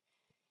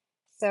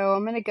 So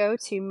I'm going to go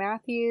to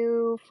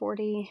Matthew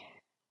 40.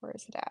 Where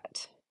is it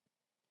at?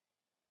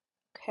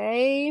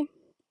 Okay.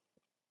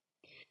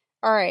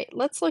 All right,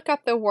 let's look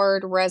up the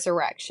word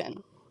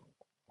resurrection.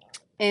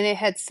 And it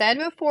had said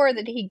before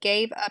that he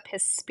gave up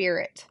his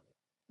spirit.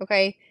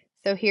 Okay,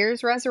 so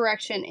here's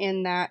resurrection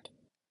in that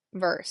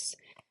verse.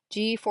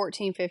 G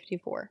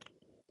 14:54.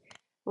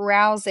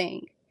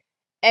 Rousing,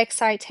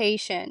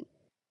 excitation,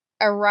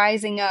 a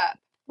rising up,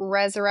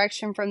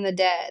 resurrection from the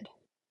dead.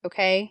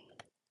 Okay?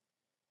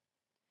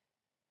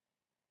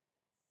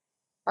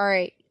 All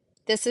right.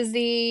 This is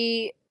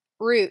the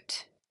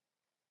root.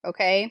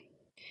 Okay?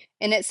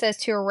 And it says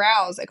to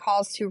arouse, it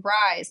calls to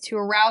rise, to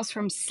arouse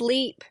from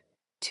sleep,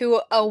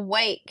 to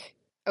awake.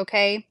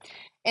 Okay?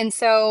 And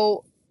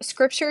so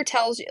scripture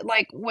tells you,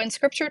 like when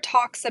scripture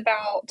talks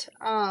about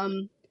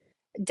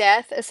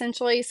death,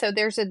 essentially, so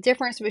there's a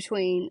difference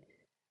between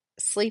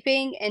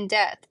sleeping and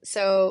death.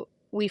 So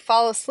we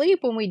fall asleep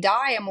when we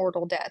die a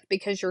mortal death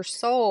because your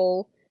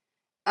soul,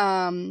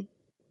 um,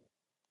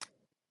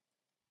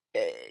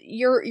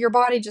 your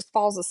body just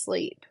falls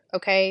asleep,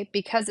 okay,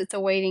 because it's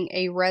awaiting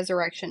a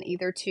resurrection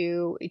either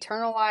to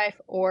eternal life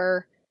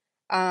or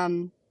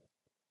um,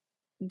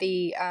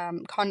 the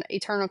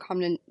eternal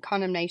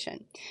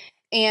condemnation.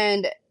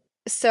 And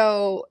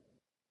so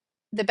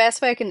the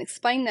best way I can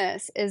explain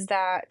this is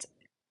that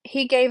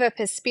he gave up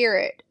his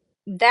spirit.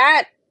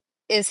 That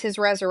is his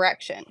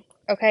resurrection.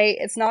 Okay,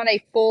 it's not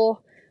a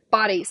full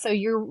body. So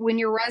when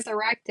you're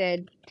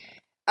resurrected,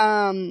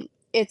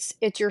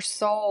 it's your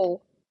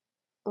soul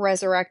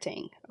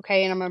resurrecting.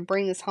 Okay, and I'm gonna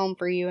bring this home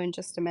for you in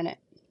just a minute.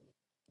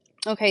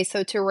 Okay,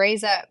 so to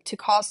raise up, to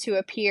cause to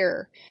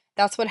appear.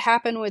 That's what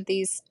happened with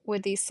these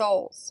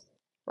souls,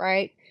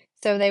 right?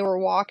 So they were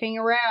walking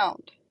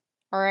around.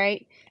 All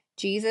right.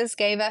 Jesus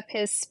gave up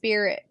his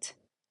spirit.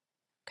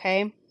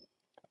 Okay?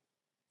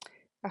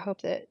 I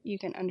hope that you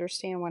can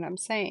understand what I'm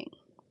saying.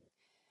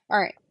 All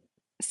right.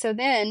 So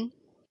then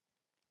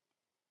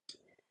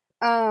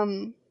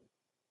um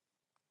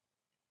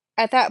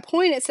at that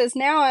point it says,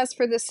 now as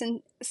for the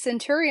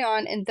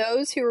centurion and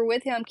those who were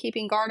with him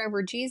keeping guard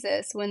over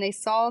Jesus, when they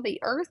saw the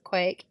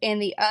earthquake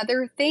and the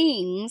other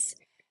things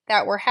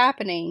that were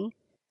happening,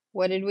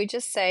 what did we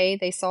just say?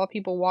 They saw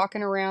people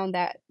walking around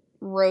that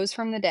rose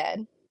from the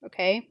dead.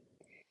 Okay.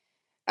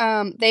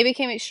 They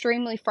became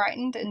extremely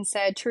frightened and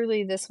said,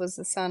 truly this was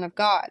the Son of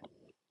God.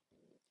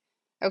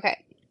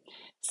 Okay.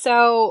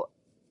 So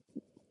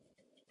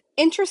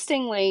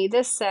interestingly,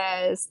 this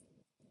says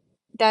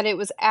that it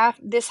was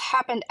this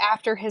happened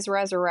after his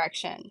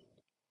resurrection.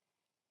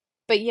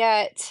 But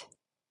yet,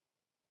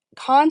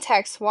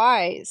 context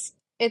wise,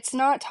 it's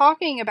not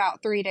talking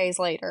about 3 days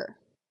later.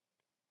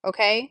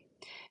 Okay?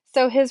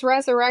 So his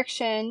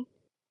resurrection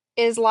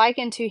is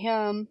likened to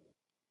him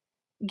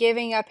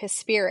giving up his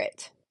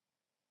spirit.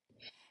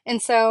 And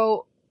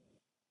so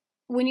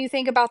when you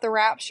think about the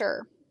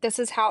rapture, this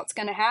is how it's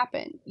going to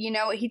happen. You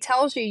know, he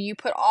tells you,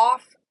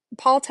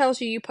 Paul tells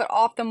you, you put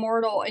off the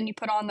mortal and you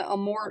put on the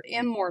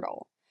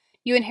immortal.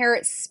 You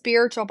inherit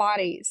spiritual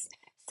bodies.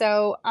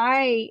 So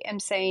I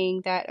am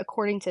saying that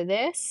according to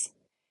this,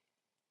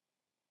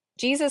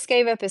 Jesus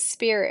gave up his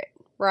spirit,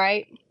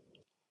 right?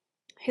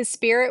 His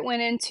spirit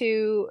went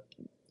into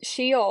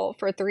Sheol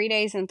for 3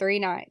 days and 3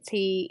 nights.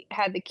 He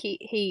had the key.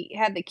 He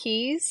had the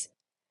keys.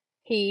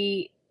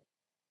 He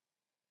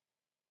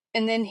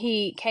and then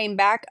he came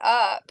back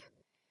up.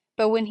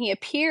 But when he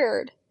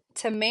appeared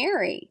to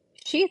Mary,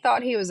 she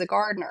thought he was a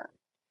gardener.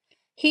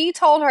 He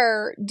told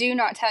her, "Do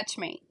not touch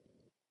me."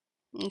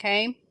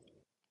 Okay,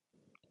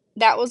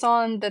 that was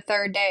on the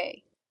third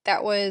day.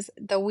 That was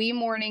the wee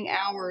morning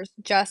hours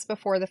just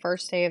before the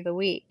first day of the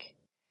week.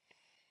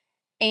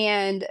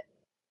 And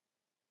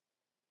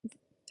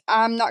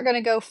I'm not going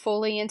to go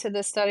fully into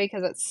this study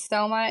because it's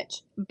so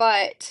much,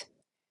 but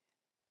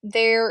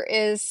there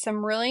is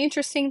some really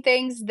interesting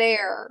things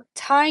there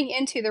tying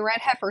into the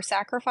red heifer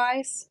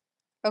sacrifice,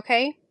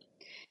 okay,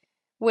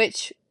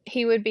 which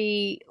he would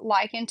be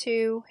likened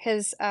to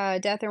his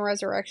death and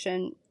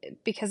resurrection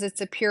because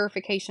it's a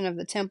purification of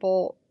the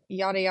temple,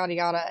 yada, yada,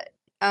 yada.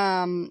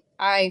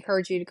 I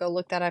encourage you to go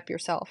look that up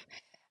yourself.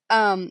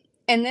 And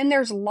then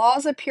there's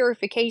laws of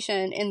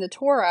purification in the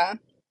Torah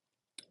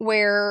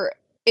where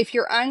if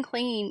you're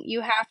unclean,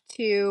 you have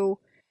to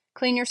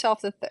clean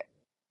yourself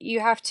you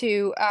have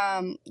to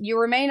you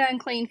remain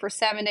unclean for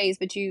 7 days,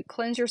 but you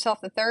cleanse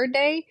yourself the third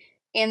day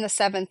and the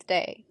seventh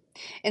day.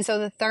 And so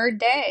the third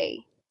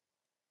day,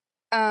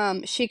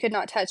 she could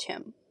not touch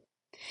him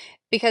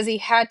because he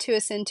had to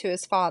ascend to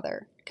his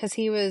father because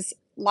he was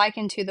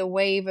likened to the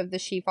wave of the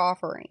sheaf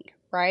offering,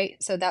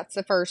 right? So that's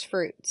the first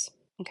fruits.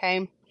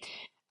 Okay.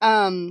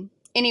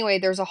 Anyway,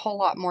 there's a whole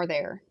lot more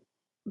there,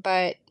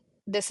 but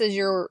this is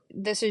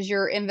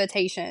your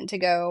invitation to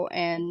go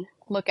and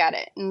look at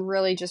it and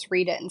really just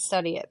read it and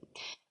study it.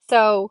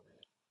 So,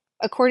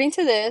 according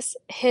to this,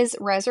 his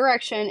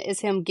resurrection is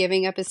him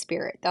giving up his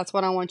spirit. That's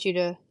what I want you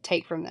to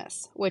take from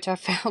this, which I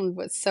found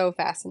was so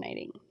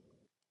fascinating.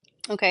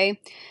 Okay.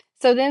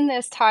 So then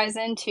this ties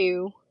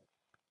into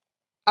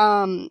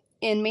in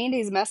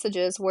Mandy's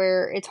messages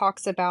where it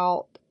talks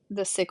about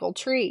the sickle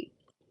tree.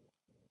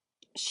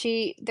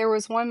 There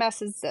was one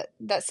message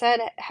that said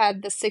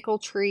had the sickle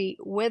tree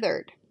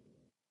withered.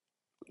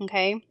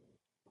 Okay.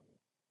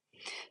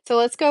 So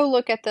let's go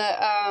look at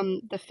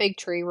the fig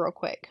tree real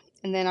quick,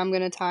 and then I'm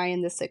going to tie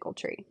in the sickle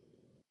tree.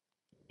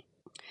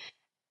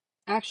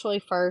 Actually,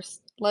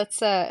 first let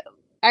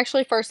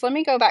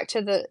me go back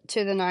to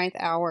the ninth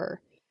hour,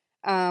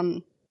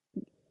 um,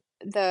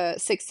 the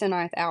sixth to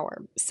ninth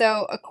hour.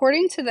 So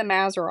according to the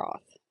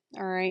Maseroth,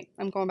 all right,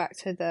 I'm going back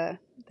to the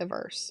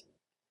verse.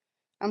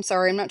 I'm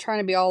sorry, I'm not trying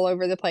to be all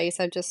over the place.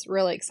 I'm just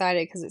really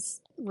excited because it's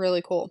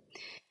really cool.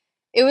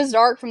 It was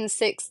dark from the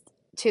sixth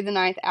to the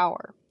ninth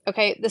hour.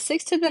 Okay, the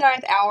sixth to the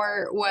ninth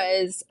hour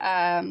was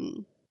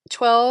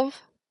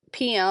 12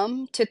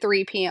 p.m. to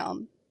 3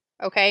 p.m.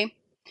 Okay,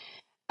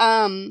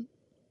 um,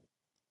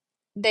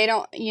 they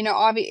don't,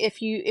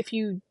 if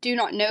you do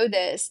not know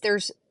this,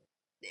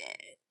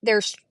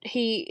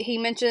 he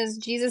mentions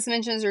Jesus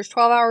mentions there's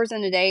 12 hours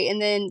in a day, and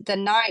then the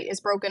night is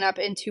broken up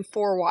into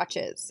 4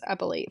 watches, I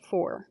believe,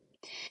 four.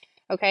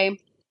 Okay,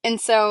 and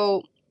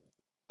so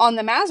on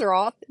the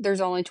Maseroth,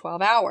 there's only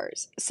 12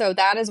 hours. So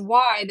that is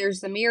why there's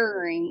the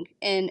mirroring,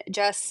 and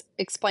Jess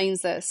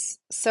explains this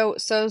so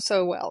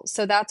well.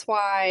 So that's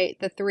why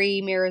the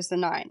 3 mirrors the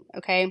 9,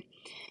 okay?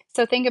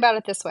 So think about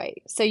it this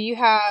way. So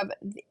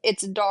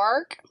it's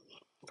dark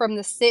from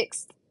the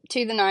 6th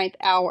to the ninth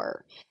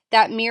hour.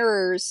 That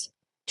mirrors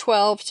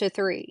 12 to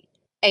 3,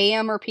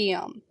 a.m. or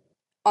p.m.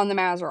 on the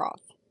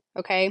Maseroth,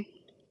 okay?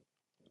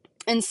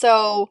 And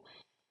so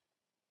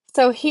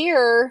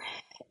here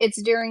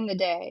it's during the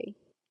day,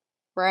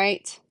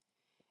 right?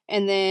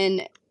 And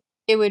then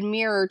it would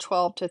mirror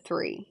 12 to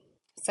 3.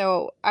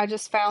 So I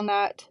just found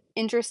that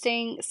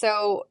interesting.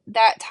 So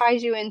that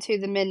ties you into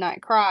the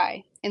Midnight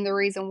Cry. And the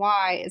reason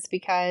why is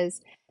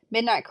because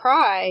Midnight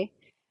Cry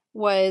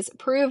was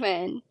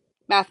proven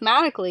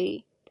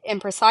mathematically and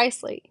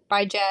precisely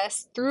by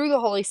Jess through the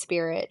Holy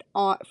Spirit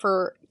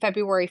for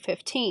February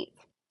 15th.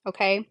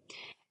 Okay.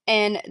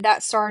 And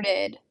that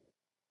started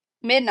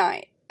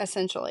midnight,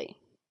 essentially.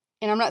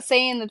 And I'm not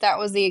saying that that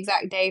was the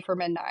exact day for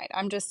midnight.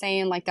 I'm just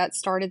saying like that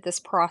started this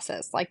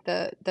process. Like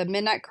the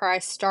midnight cry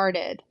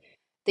started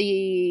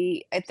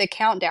the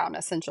countdown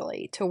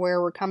essentially to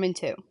where we're coming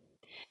to.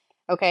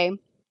 Okay?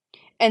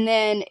 And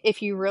then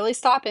if you really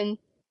stop and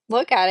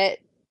look at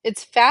it,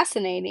 it's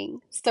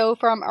fascinating. So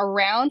from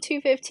around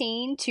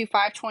 2:15 to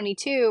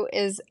 5:22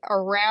 is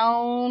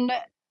around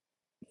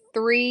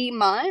 3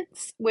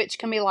 months, which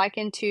can be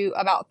likened to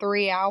about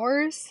 3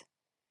 hours.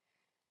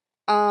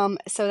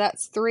 So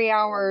that's 3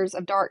 hours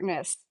of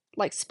darkness,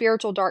 like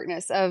spiritual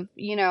darkness of,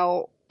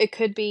 it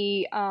could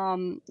be,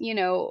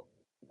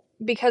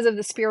 because of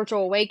the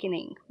spiritual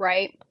awakening,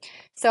 right?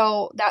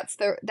 So that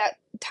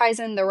ties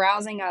in the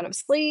rousing out of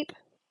sleep,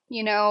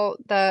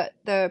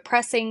 the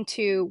pressing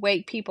to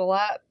wake people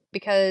up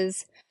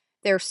because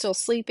they're still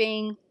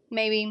sleeping,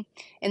 maybe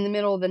in the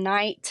middle of the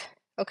night.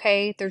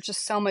 Okay. There's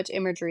just so much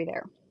imagery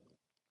there.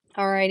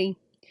 Alrighty.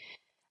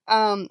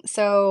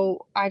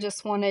 So I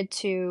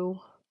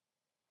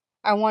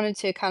wanted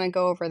to kind of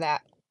go over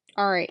that.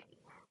 All right.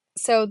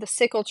 so the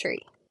sickle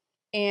tree.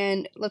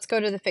 And let's go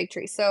to the fig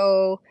tree.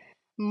 So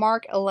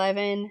Mark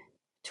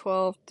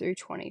 11:12 through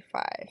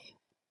 25.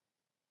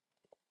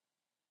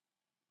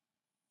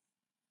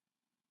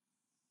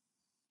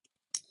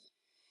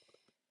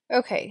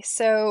 Okay,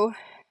 so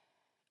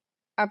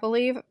I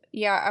believe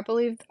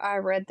I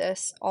read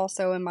this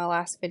also in my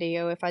last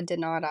video. If I did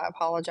not, I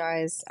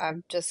apologize.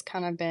 I've just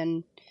kind of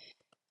been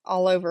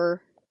all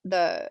over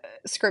the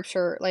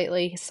scripture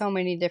lately, so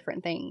many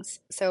different things.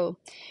 So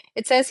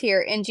it says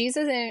here, and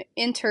Jesus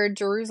entered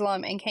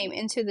Jerusalem and came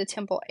into the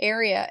temple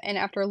area, and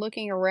after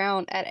looking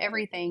around at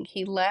everything,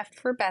 he left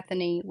for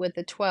Bethany with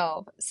the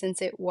 12,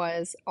 since it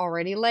was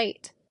already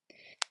late.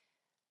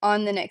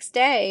 On the next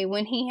day,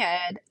 when he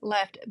had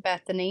left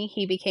Bethany,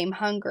 he became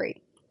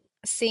hungry.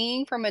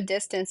 Seeing from a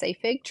distance a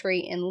fig tree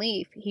in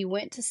leaf, he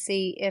went to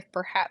see if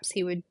perhaps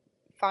he would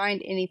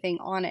find anything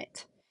on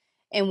it.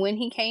 And when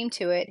he came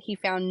to it, he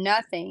found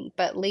nothing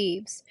but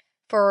leaves,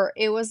 for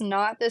it was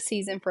not the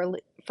season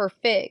for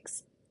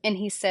figs. And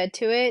he said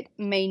to it,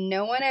 "May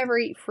no one ever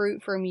eat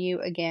fruit from you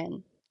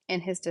again."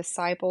 And his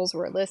disciples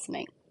were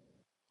listening.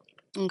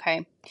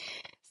 Okay,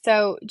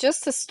 so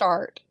just to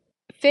start,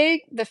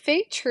 the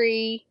fig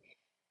tree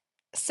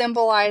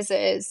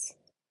symbolizes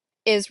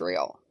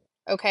Israel.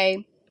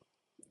 Okay,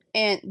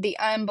 and the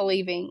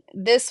unbelieving.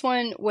 This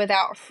one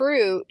without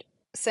fruit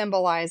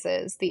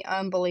symbolizes the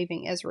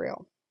unbelieving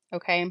Israel.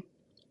 Okay,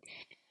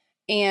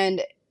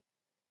 and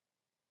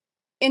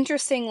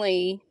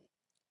interestingly,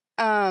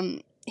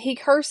 he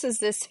curses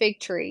this fig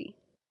tree,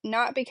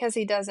 not because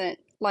he doesn't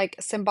like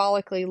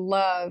symbolically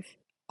love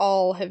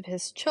all of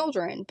his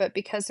children, but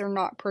because they're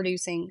not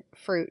producing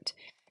fruit.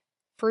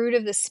 Fruit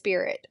of the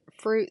Spirit.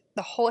 Fruit,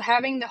 the whole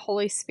having the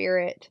Holy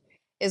Spirit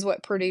is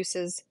what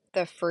produces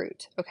the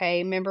fruit.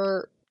 Okay.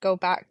 Remember, go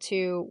back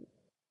to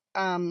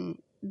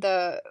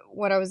the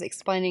what I was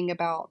explaining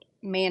about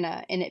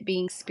manna and it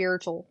being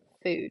spiritual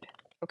food.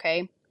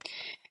 Okay.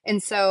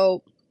 And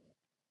so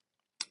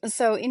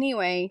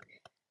anyway,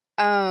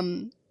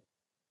 um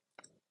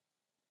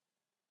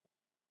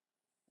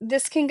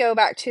this can go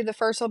back to the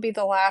first will be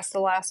the last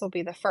will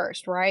be the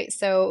first, right?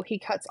 So he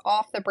cuts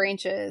off the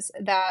branches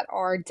that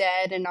are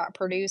dead and not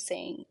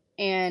producing,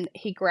 and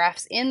he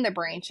grafts in the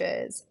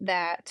branches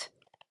that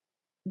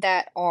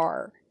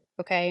are,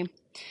 okay?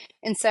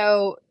 And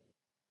so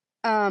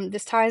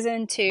this ties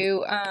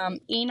into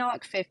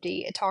Enoch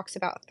 50. It talks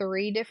about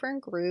three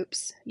different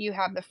groups. You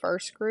have the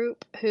first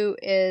group who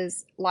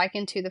is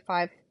likened to the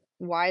five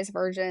wise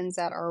virgins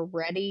that are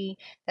ready,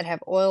 that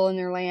have oil in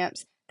their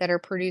lamps, that are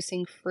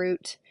producing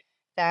fruit,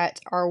 that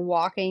are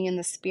walking in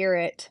the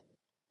Spirit,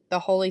 the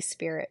Holy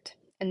Spirit.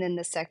 And then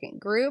the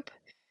second group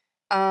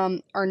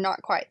are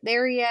not quite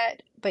there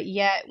yet, but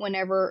yet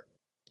whenever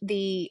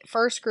the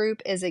first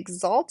group is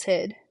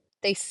exalted,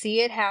 they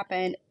see it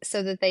happen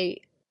so that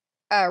they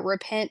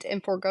repent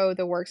and forego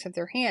the works of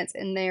their hands,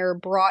 and they're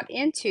brought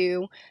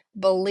into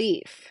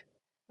belief.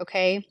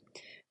 Okay,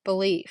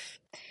 belief.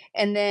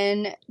 And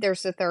then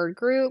there's the third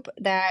group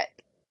that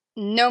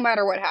no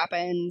matter what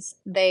happens,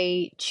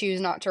 they choose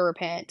not to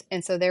repent,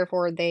 and so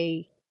therefore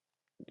they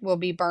will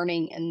be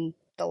burning in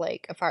the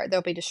lake of fire.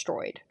 They'll be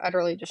destroyed,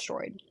 utterly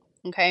destroyed.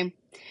 Okay,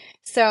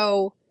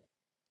 so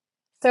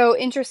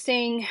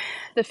interesting.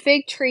 The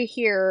fig tree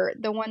here,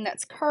 the one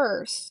that's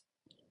cursed,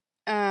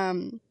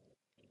 um,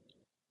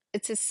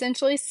 it's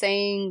essentially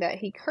saying that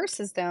he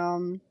curses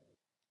them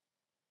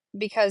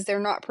because they're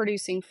not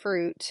producing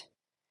fruit,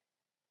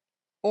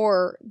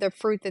 or the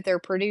fruit that they're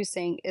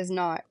producing is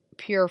not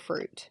pure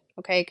fruit.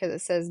 Okay, because it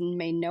says,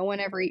 "May no one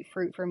ever eat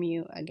fruit from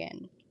you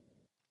again."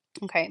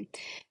 Okay,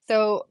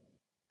 so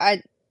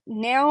I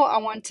now I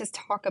want to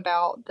talk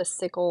about the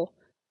sickle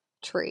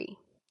tree.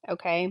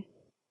 Okay,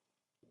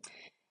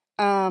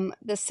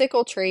 the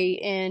sickle tree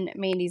in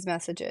Mandy's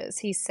messages,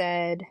 he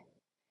said,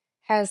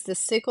 "Has the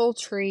sickle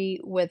tree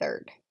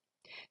withered?"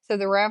 So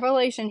the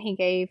revelation he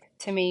gave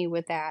to me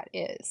with that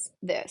is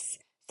this.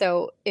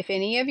 So if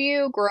any of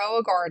you grow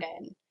a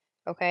garden,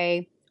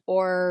 okay,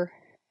 or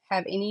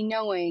have any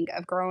knowing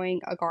of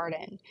growing a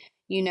garden,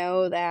 you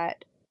know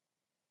that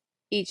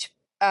each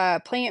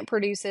plant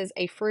produces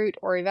a fruit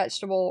or a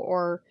vegetable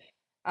or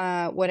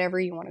whatever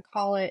you want to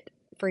call it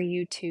for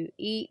you to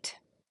eat,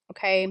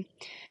 okay?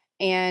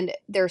 And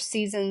there's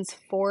seasons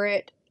for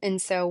it.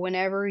 And so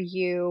whenever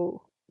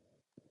you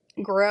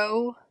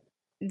grow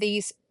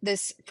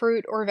this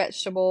fruit or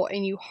vegetable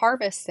and you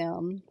harvest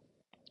them,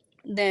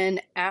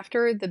 then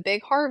after the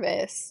big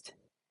harvest,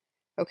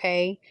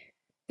 okay,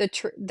 the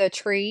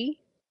tree,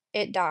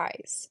 it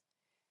dies.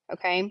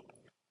 Okay,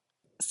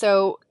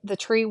 so the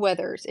tree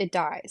withers, it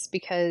dies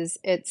because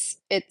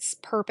its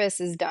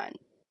purpose is done.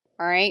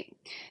 All right,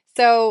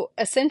 so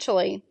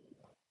essentially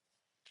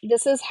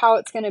this is how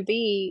it's going to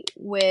be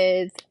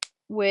with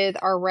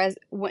our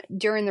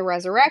during the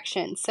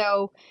resurrection.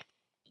 So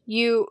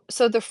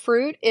the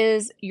fruit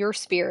is your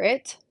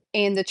spirit,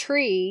 and the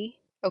tree,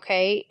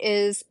 okay,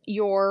 is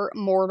your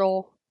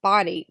mortal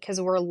body,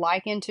 because we're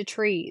likened to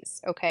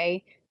trees,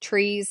 okay?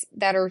 Trees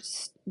that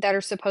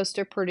are supposed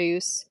to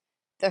produce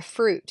the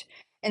fruit.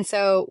 And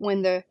so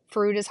when the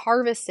fruit is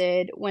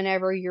harvested,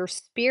 whenever your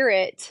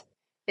spirit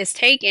is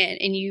taken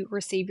and you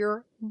receive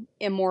your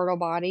immortal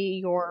body,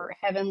 your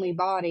heavenly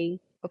body,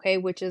 okay,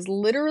 which is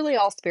literally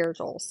all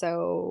spiritual.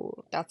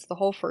 So that's the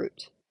whole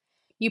fruit.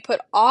 You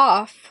put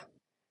off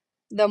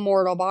the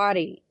mortal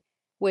body,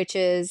 which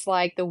is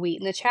like the wheat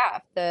and the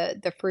chaff.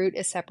 The fruit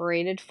is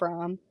separated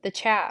from the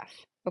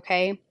chaff,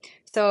 okay?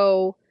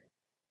 So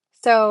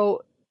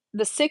so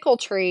the sickle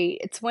tree,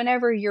 it's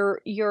whenever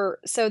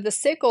so the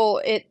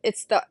sickle,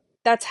 it's the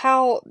that's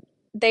how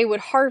they would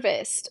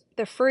harvest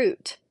the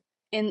fruit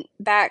in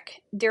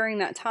back during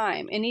that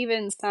time, and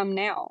even some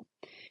now.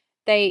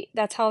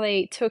 That's how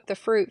they took the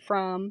fruit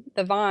from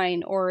the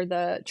vine or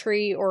the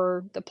tree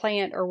or the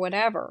plant or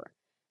whatever.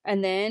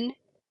 And then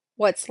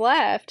what's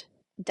left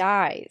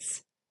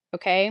dies.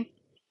 Okay?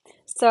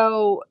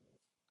 So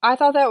I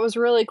thought that was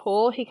really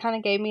cool. He kind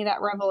of gave me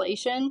that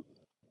revelation.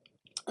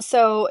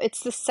 So it's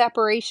the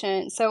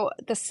separation. So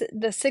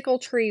the sickle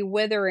tree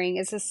withering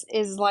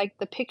is like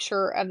the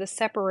picture of the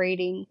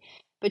separating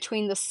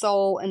between the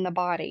soul and the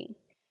body.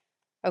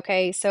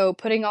 Okay? So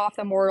putting off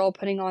the mortal,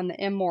 putting on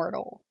the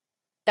immortal.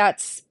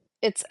 That's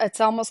it's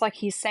almost like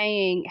he's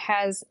saying,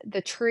 has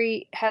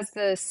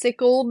the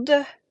sickled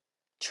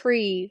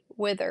tree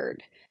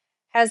withered?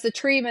 Has the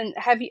tree been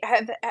have you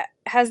have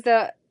has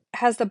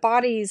the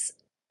bodies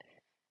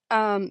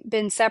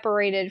been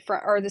separated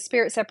from, or the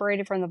spirit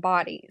separated from the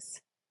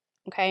bodies?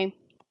 Okay.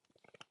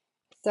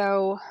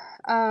 So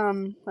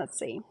let's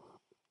see.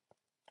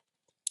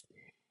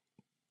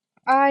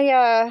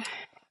 I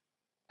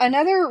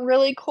another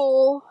really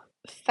cool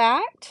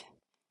fact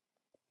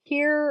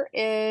here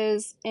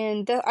is,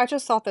 I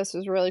just thought this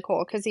was really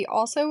cool because he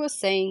also was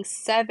saying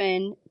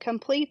 7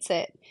 completes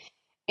it.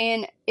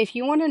 And if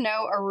you want to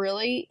know a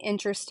really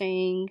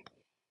interesting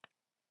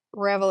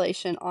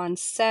revelation on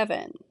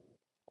 7,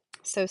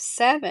 so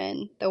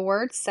 7, the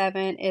word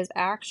 7 is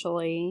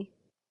actually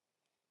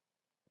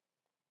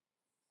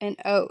an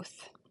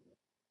oath.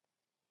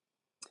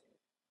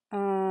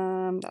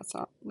 That's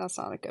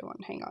not a good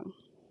one. Hang on.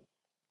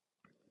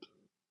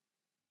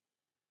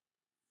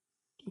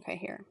 Okay,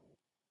 here.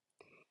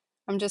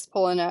 I'm just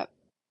pulling up.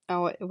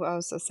 Oh, it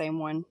was the same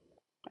one.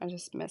 I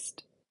just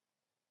missed.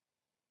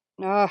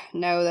 Oh,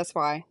 no, that's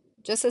why.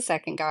 Just a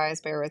second,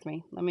 guys. Bear with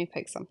me. Let me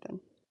pick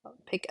something. I'll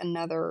pick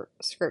another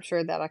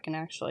scripture that I can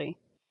actually.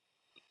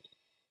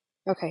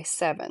 Okay,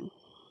 7.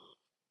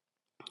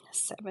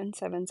 7,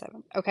 7,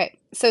 7. Okay,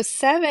 so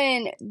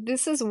 7,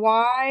 this is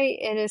why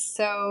it is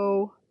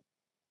so,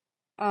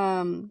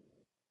 um,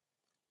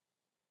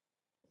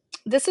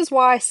 this is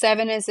why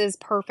 7 is his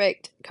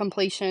perfect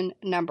completion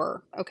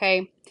number,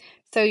 okay?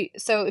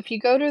 So if you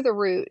go to the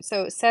root,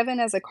 so 7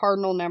 as a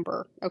cardinal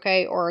number,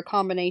 okay, or a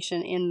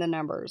combination in the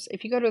numbers.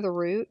 If you go to the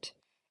root,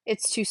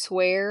 it's to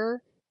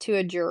swear, to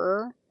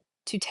adjure,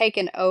 to take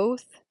an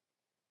oath,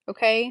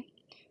 okay?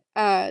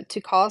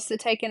 To cause to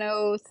take an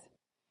oath,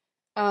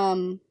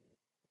 um,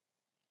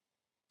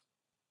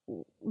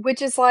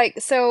 which is like,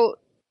 so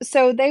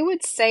they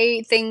would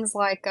say things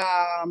like,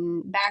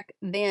 back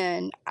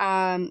then,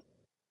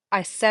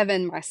 I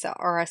seven myself,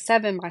 or I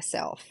seven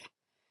myself.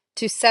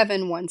 To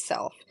seven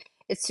oneself,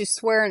 it's to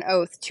swear an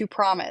oath, to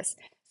promise.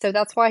 So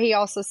that's why he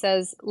also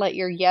says, let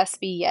your yes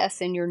be yes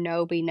and your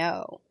no be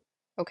no.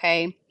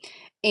 Okay?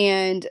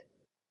 And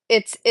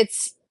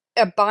it's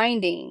a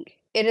binding.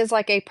 It is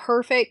like a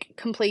perfect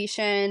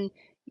completion,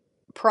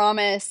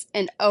 promise,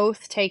 and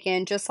oath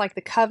taken, just like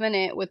the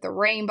covenant with the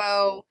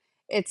rainbow.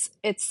 It's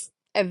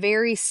a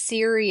very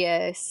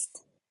serious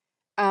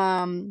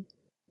um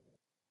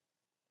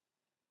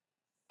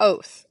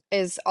oath,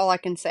 is all I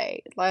can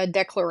say, a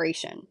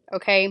declaration,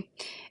 okay?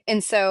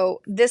 And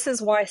so this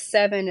is why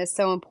 7 is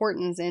so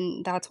important,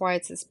 and that's why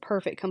it's this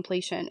perfect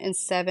completion. And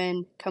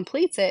 7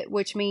 completes it,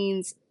 which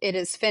means it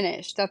is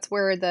finished. That's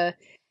where the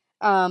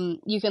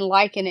you can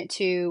liken it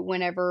to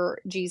whenever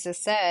Jesus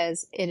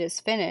says it is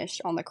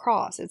finished on the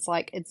cross. It's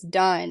like it's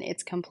done,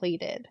 it's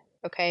completed,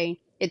 okay?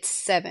 It's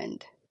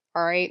sevened,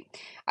 all right?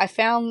 I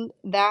found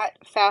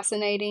that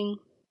fascinating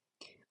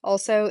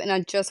also, and I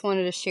just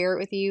wanted to share it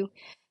with you.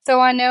 So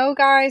I know,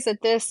 guys,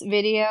 that this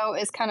video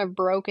is kind of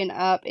broken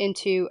up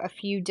into a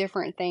few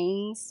different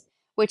things,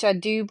 which I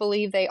do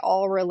believe they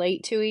all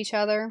relate to each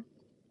other.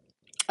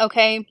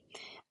 Okay?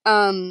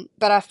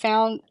 But I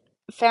found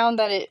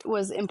that it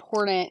was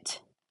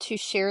important to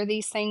share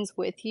these things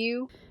with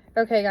you.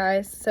 Okay,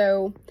 guys,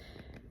 so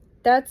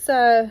that's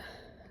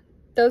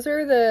those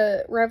are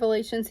the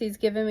revelations he's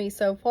given me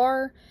so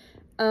far.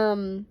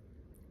 And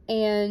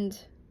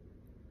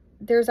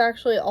there's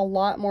actually a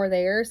lot more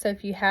there. So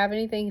if you have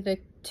anything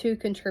to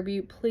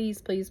contribute,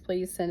 please, please,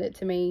 please send it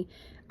to me.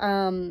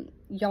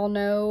 Y'all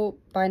know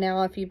by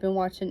now, if you've been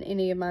watching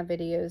any of my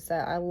videos,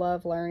 that I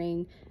love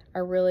learning. I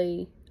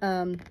really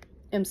am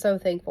so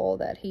thankful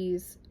that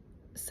he's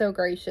so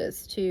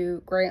gracious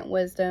to grant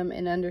wisdom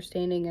and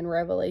understanding and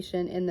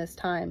revelation in this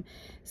time.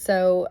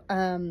 So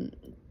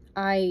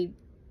I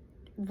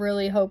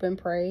really hope and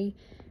pray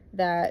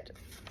that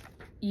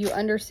you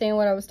understand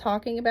what I was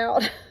talking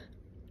about.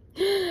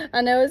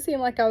 I know it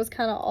seemed like I was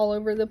kind of all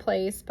over the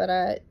place, but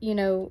I,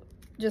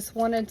 just I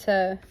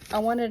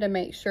wanted to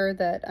make sure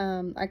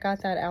that I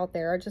got that out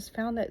there. I just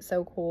found that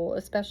so cool,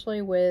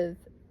 especially with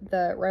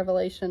the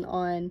revelation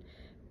on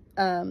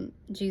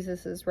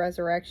Jesus's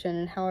resurrection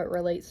and how it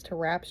relates to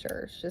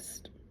rapture. It's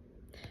just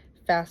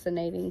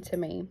fascinating to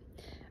me.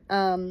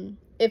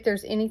 If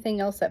there's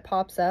anything else that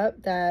pops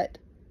up that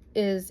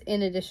is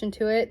in addition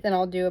to it, then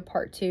I'll do a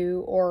part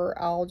 2, or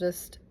I'll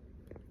just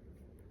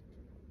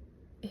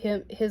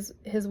his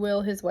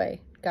will, his way,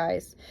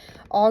 guys.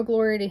 All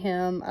glory to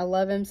him. I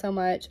love him so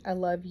much. I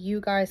love you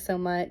guys so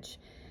much.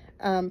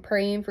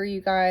 Praying for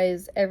you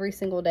guys every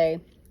single day,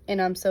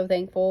 and I'm so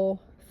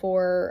thankful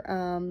for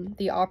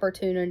the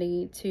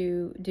opportunity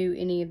to do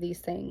any of these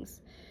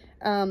things.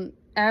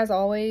 As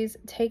always,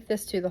 take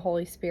this to the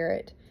Holy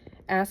Spirit.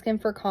 Ask him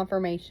for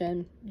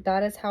confirmation.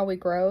 That is how we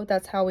grow.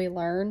 That's how we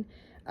learn.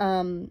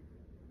 And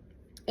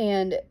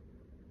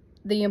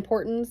the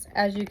importance,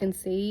 as you can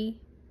see,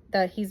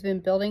 that he's been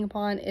building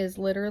upon is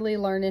literally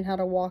learning how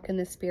to walk in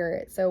the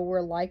Spirit. So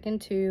we're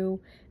likened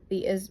to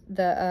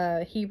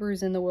the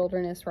Hebrews in the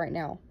wilderness right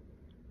now.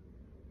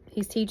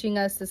 He's teaching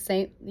us the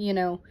same,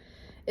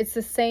 it's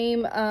the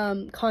same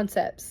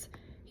concepts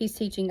he's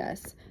teaching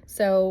us.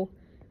 So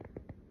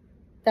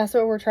that's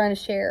what we're trying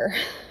to share.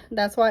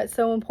 That's why it's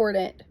so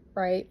important,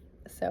 right?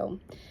 So,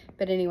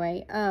 but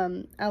anyway,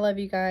 I love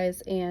you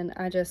guys, and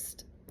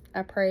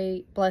I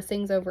pray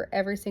blessings over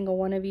every single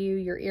one of you,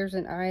 your ears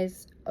and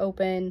eyes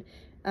open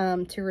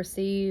to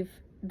receive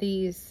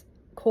these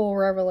cool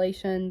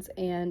revelations.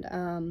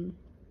 And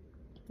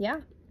yeah,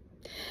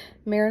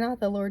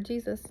 Maranatha, Lord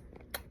Jesus.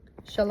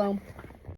 Shalom.